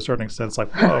straight to a certain extent. It's like,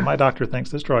 oh, my doctor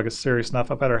thinks this drug is serious enough,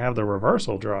 I better have the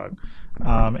reversal drug,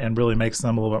 and really makes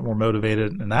them a little bit more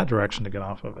motivated in that direction to get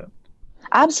off of it.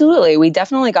 Absolutely. We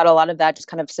definitely got a lot of that, just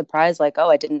kind of surprised, like,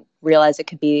 oh, I didn't realize it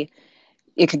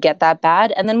could get that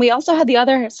bad. And then we also had the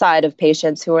other side of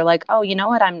patients who were like, oh, you know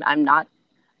what, I'm not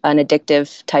an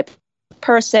addictive type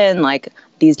person, like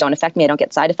these don't affect me, I don't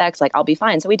get side effects, like I'll be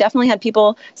fine. So we definitely had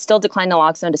people still decline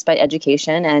naloxone despite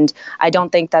education. And I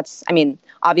don't think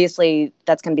obviously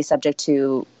that's going to be subject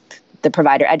to the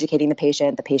provider educating the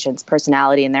patient's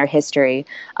personality and their history.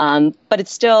 But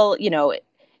it's still,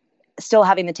 still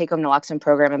having the take-home naloxone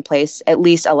program in place at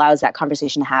least allows that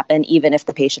conversation to happen, even if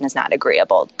the patient is not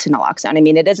agreeable to naloxone. I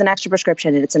mean, it is an extra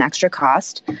prescription and it's an extra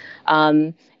cost.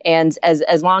 And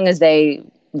as long as they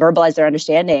verbalize their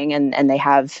understanding and they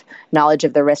have knowledge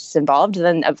of the risks involved,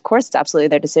 then of course it's absolutely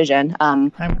their decision.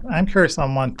 I'm curious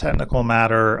on one technical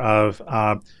matter of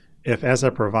if as a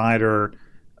provider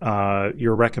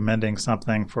you're recommending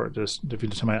something for just, if you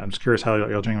just tell me, I'm just curious how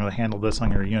you'll generally handle this on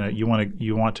your unit. You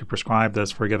want to prescribe this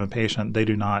for a given patient. They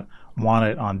do not want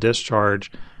it on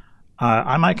discharge.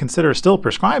 I might consider still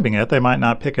prescribing it. They might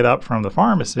not pick it up from the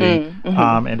pharmacy.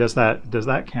 Mm-hmm. And does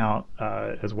that count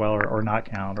as well or not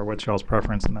count, or what's y'all's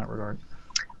preference in that regard?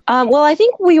 Well, I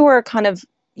think we were kind of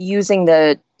using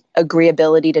the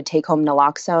agreeability to take home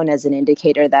naloxone as an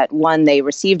indicator that, one, they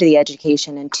received the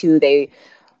education, and two, they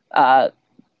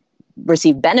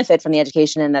received benefit from the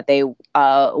education, and that they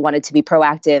wanted to be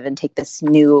proactive and take this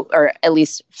new, or at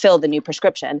least fill the new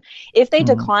prescription. If they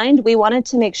declined, we wanted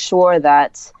to make sure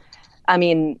that, I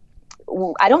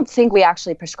don't think we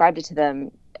actually prescribed it to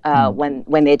them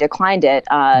when they declined it,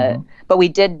 but we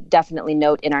did definitely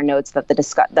note in our notes that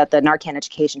that the Narcan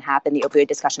education happened, the opioid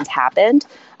discussions happened,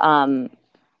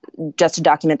 just to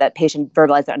document that patient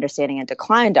verbalized their understanding and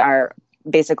declined our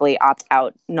basically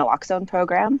opt-out naloxone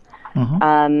program.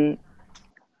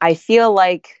 I feel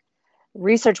like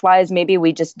research-wise, maybe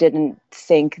we just didn't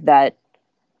think that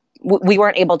we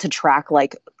weren't able to track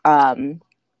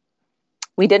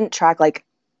we didn't track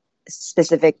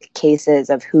specific cases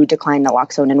of who declined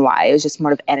naloxone and why. It was just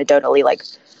more of anecdotally,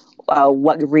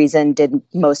 what reason did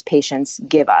most patients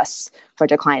give us for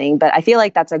declining? But I feel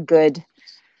like that's a good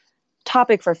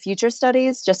topic for future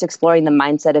studies, just exploring the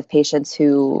mindset of patients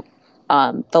who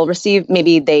they'll receive,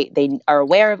 maybe they are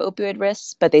aware of opioid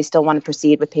risks, but they still want to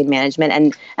proceed with pain management.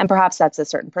 And perhaps that's a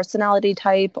certain personality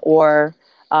type, or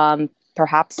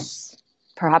perhaps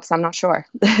Perhaps, I'm not sure.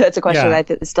 It's a question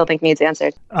that I still think needs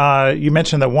answered. You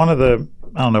mentioned that one of the,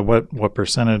 I don't know what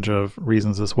percentage of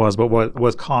reasons this was, but what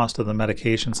was cost of the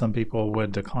medication? Some people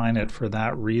would decline it for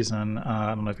that reason.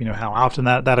 I don't know if you know how often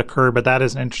that occurred, but that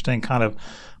is an interesting kind of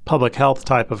public health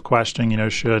type of question.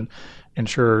 Should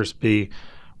insurers be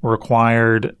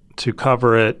required to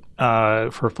cover it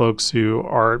for folks who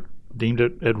are deemed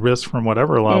at risk from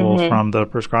whatever level from the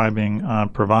prescribing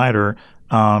provider?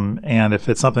 And if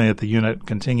it's something that the unit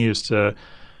continues to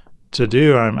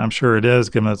do, I'm sure it is,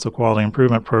 given it's a quality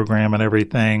improvement program and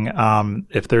everything.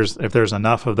 If there's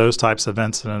enough of those types of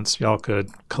incidents, y'all could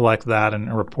collect that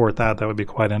and report that. That would be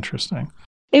quite interesting.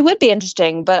 It would be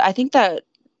interesting, but I think that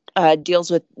deals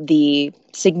with the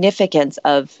significance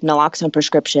of naloxone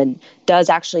prescription. Does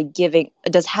having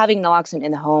naloxone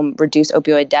in the home reduce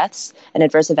opioid deaths and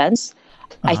adverse events?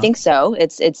 I think so.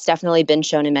 It's definitely been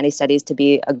shown in many studies to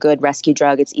be a good rescue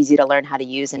drug. It's easy to learn how to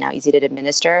use and now easy to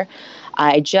administer.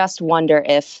 I just wonder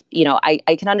if,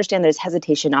 I can understand there's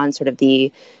hesitation on sort of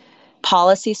the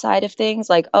policy side of things.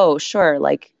 Like, oh, sure,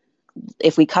 like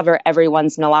if we cover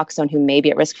everyone's naloxone who may be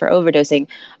at risk for overdosing,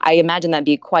 I imagine that'd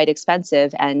be quite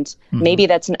expensive. And maybe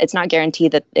it's not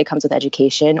guaranteed that it comes with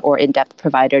education or in-depth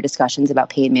provider discussions about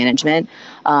pain management.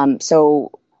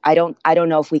 So I don't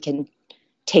know if we can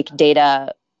take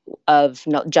data of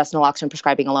just naloxone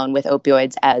prescribing alone with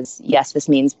opioids as, yes, this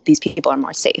means these people are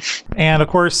more safe. And of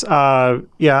course, these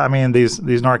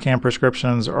Narcan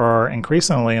prescriptions are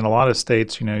increasingly in a lot of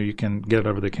states, you can get it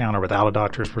over the counter without a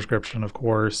doctor's prescription, of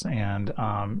course. And,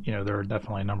 there are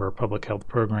definitely a number of public health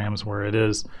programs where it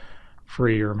is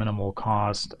free or minimal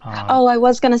cost. I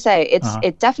was going to say,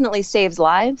 it definitely saves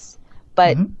lives,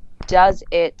 but does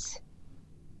it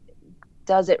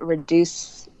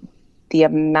reduce the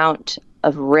amount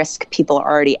of risk people are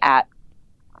already at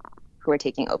who are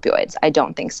taking opioids? I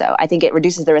don't think so. I think it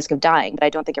reduces the risk of dying, but I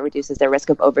don't think it reduces their risk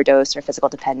of overdose or physical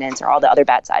dependence or all the other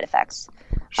bad side effects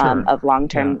of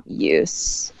long-term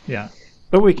use. Yeah.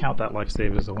 But we count that life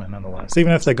saved as a win nonetheless,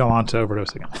 even if they go on to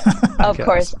overdose again. Of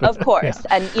course. Yeah.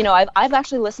 And, I've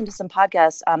actually listened to some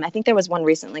podcasts. I think there was one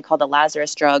recently called The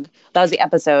Lazarus Drug. That was the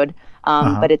episode.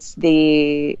 But it's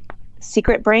the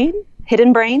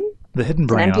Hidden Brain. The Hidden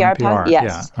Brain on NPR.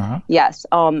 Yes. Yeah. Yes.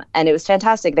 And it was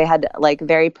fantastic. They had like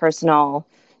very personal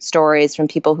stories from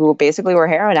people who basically were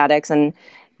heroin addicts, and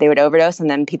they would overdose, and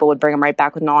then people would bring them right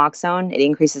back with naloxone. It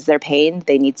increases their pain.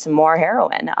 They need some more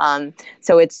heroin.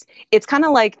 So it's kind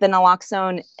of like the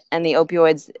naloxone and the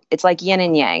opioids. It's like yin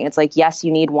and yang. It's like, yes,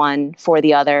 you need one for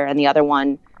the other, and the other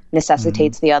one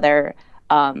necessitates the other.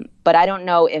 But I don't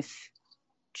know if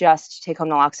just take home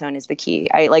naloxone is the key.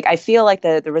 I feel like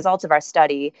the results of our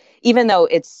study, even though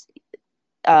it's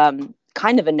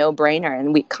kind of a no-brainer,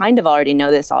 and we kind of already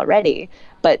know this already,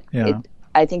 but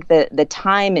I think the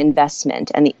time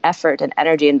investment and the effort and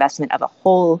energy investment of a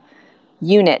whole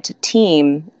unit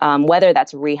team, whether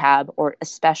that's rehab or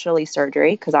especially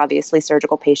surgery, because obviously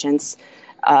surgical patients,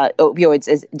 opioids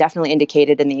is definitely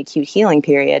indicated in the acute healing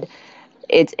period.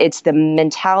 It's the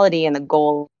mentality and the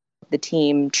goal of the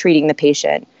team treating the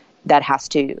patient that has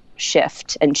to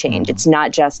shift and change. It's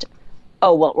not just,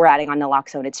 oh, well, we're adding on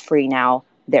naloxone, it's free now,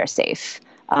 they're safe.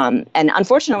 And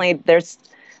unfortunately, there's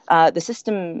the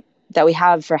system that we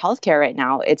have for healthcare right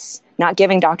now, it's not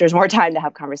giving doctors more time to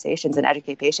have conversations and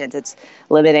educate patients. It's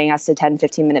limiting us to 10,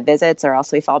 15-minute visits, or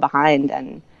else we fall behind.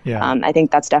 And I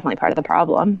think that's definitely part of the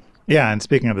problem. Yeah, and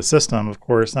speaking of the system, of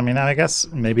course, I guess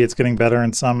maybe it's getting better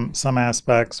in some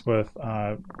aspects with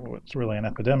what's really an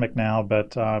epidemic now,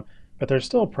 but there's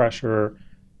still pressure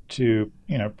to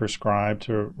prescribe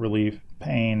to relieve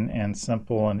pain, and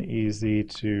simple and easy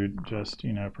to just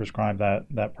prescribe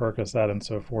that Percocet and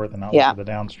so forth, and not look at the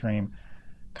downstream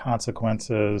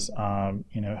consequences. Help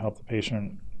the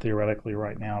patient theoretically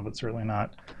right now, but certainly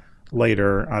not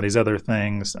later. These other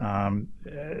things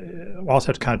also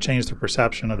have to kind of change the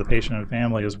perception of the patient and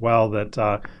family as well, that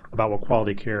about what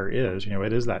quality care is.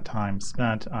 It is that time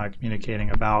spent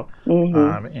communicating about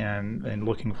and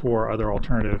looking for other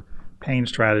alternative pain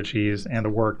strategies, and the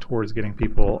work towards getting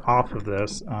people off of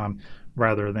this,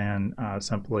 rather than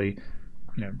simply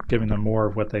giving them more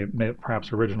of what they may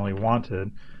perhaps originally wanted,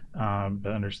 but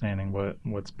understanding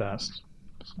what's best.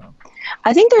 So.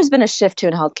 I think there's been a shift too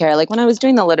in healthcare. Like when I was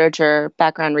doing the literature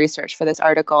background research for this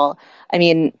article,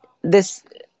 the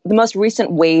most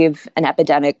recent wave and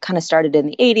epidemic kind of started in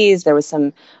the 80s. There was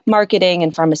some marketing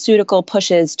and pharmaceutical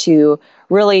pushes to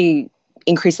really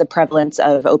increase the prevalence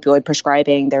of opioid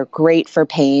prescribing. They're great for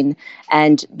pain.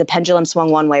 And the pendulum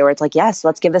swung one way where it's like, yes,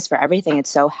 let's give this for everything.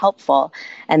 It's so helpful.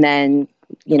 And then,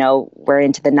 we're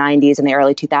into the 90s and the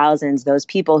early 2000s. Those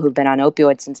people who've been on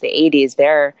opioids since the 80s,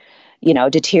 they're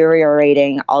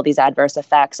deteriorating all these adverse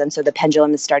effects. And so the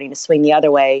pendulum is starting to swing the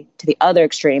other way to the other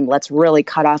extreme. Let's really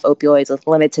cut off opioids. Let's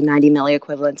limit to 90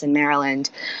 milliequivalents in Maryland.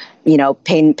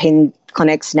 Pain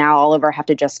clinics now all over have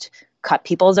to just cut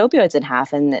people's opioids in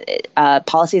half. And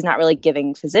policy is not really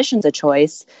giving physicians a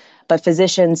choice, but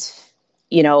physicians,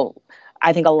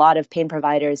 I think a lot of pain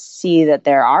providers see that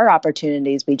there are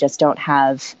opportunities. We just don't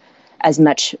have as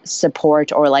much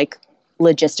support or like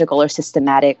logistical or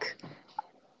systematic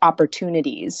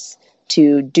opportunities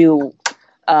to do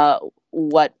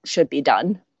what should be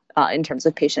done in terms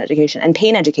of patient education and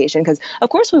pain education. Because of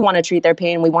course we want to treat their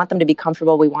pain. We want them to be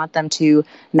comfortable. We want them to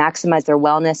maximize their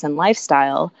wellness and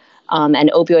lifestyle.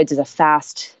 And opioids is a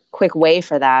fast, quick way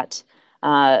for that.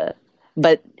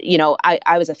 But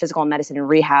I was a physical medicine and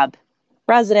rehab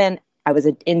resident. I was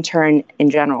an intern in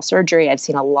general surgery. I've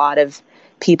seen a lot of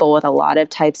people with a lot of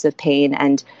types of pain,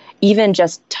 and even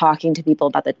just talking to people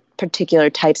about the particular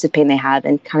types of pain they have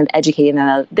and kind of educating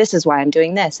them, this is why I'm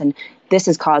doing this, and this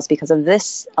is caused because of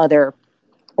this other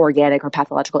organic or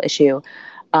pathological issue.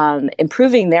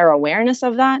 Improving their awareness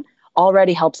of that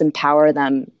already helps empower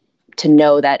them to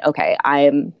know that, okay, I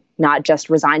am not just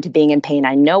resigned to being in pain.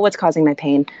 I know what's causing my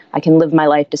pain. I can live my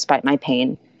life despite my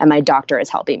pain, and my doctor is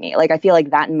helping me. Like, I feel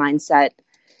like that mindset,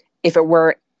 if it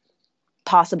were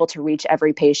possible to reach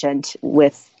every patient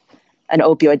with an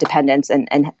opioid dependence and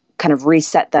kind of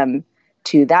reset them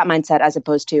to that mindset as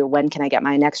opposed to when can I get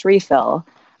my next refill,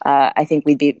 I think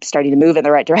we'd be starting to move in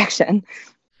the right direction.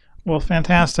 Well,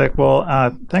 fantastic. Well,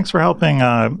 thanks for helping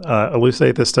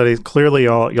elucidate this study. Clearly,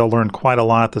 y'all learned quite a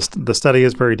lot. The study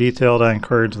is very detailed. I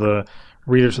encourage the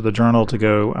readers of the journal to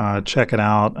go check it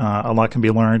out. A lot can be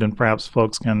learned, and perhaps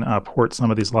folks can port some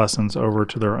of these lessons over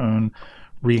to their own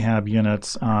rehab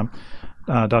units.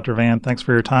 Dr. Van, thanks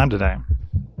for your time today.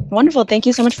 Wonderful. Thank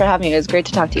you so much for having me. It was great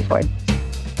to talk to you, Ford.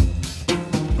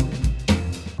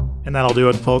 And that'll do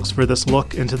it, folks, for this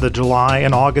look into the July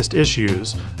and August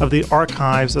issues of the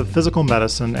Archives of Physical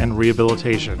Medicine and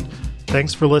Rehabilitation.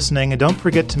 Thanks for listening, and don't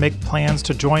forget to make plans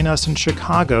to join us in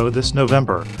Chicago this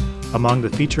November. Among the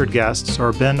featured guests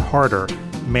are Ben Harder,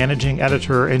 Managing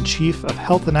Editor and Chief of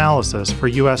Health Analysis for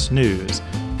U.S. News.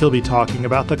 He'll be talking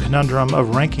about the conundrum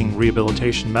of ranking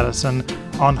rehabilitation medicine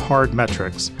on hard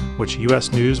metrics, which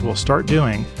U.S. News will start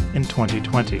doing in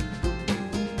 2020.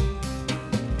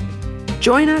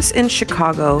 Join us in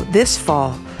Chicago this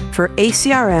fall for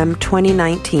ACRM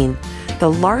 2019,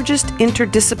 the largest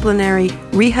interdisciplinary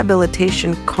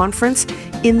rehabilitation conference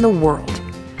in the world.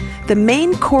 The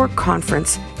main core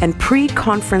conference and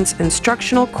pre-conference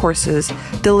instructional courses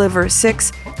deliver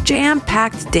 6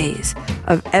 jam-packed days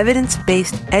of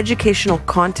evidence-based educational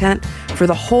content for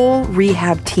the whole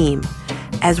rehab team,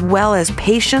 as well as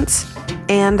patients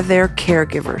and their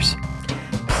caregivers.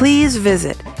 Please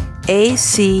visit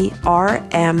acrm.org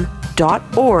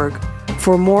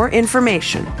for more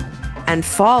information and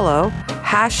follow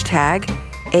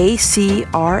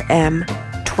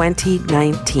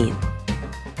 #ACRM2019.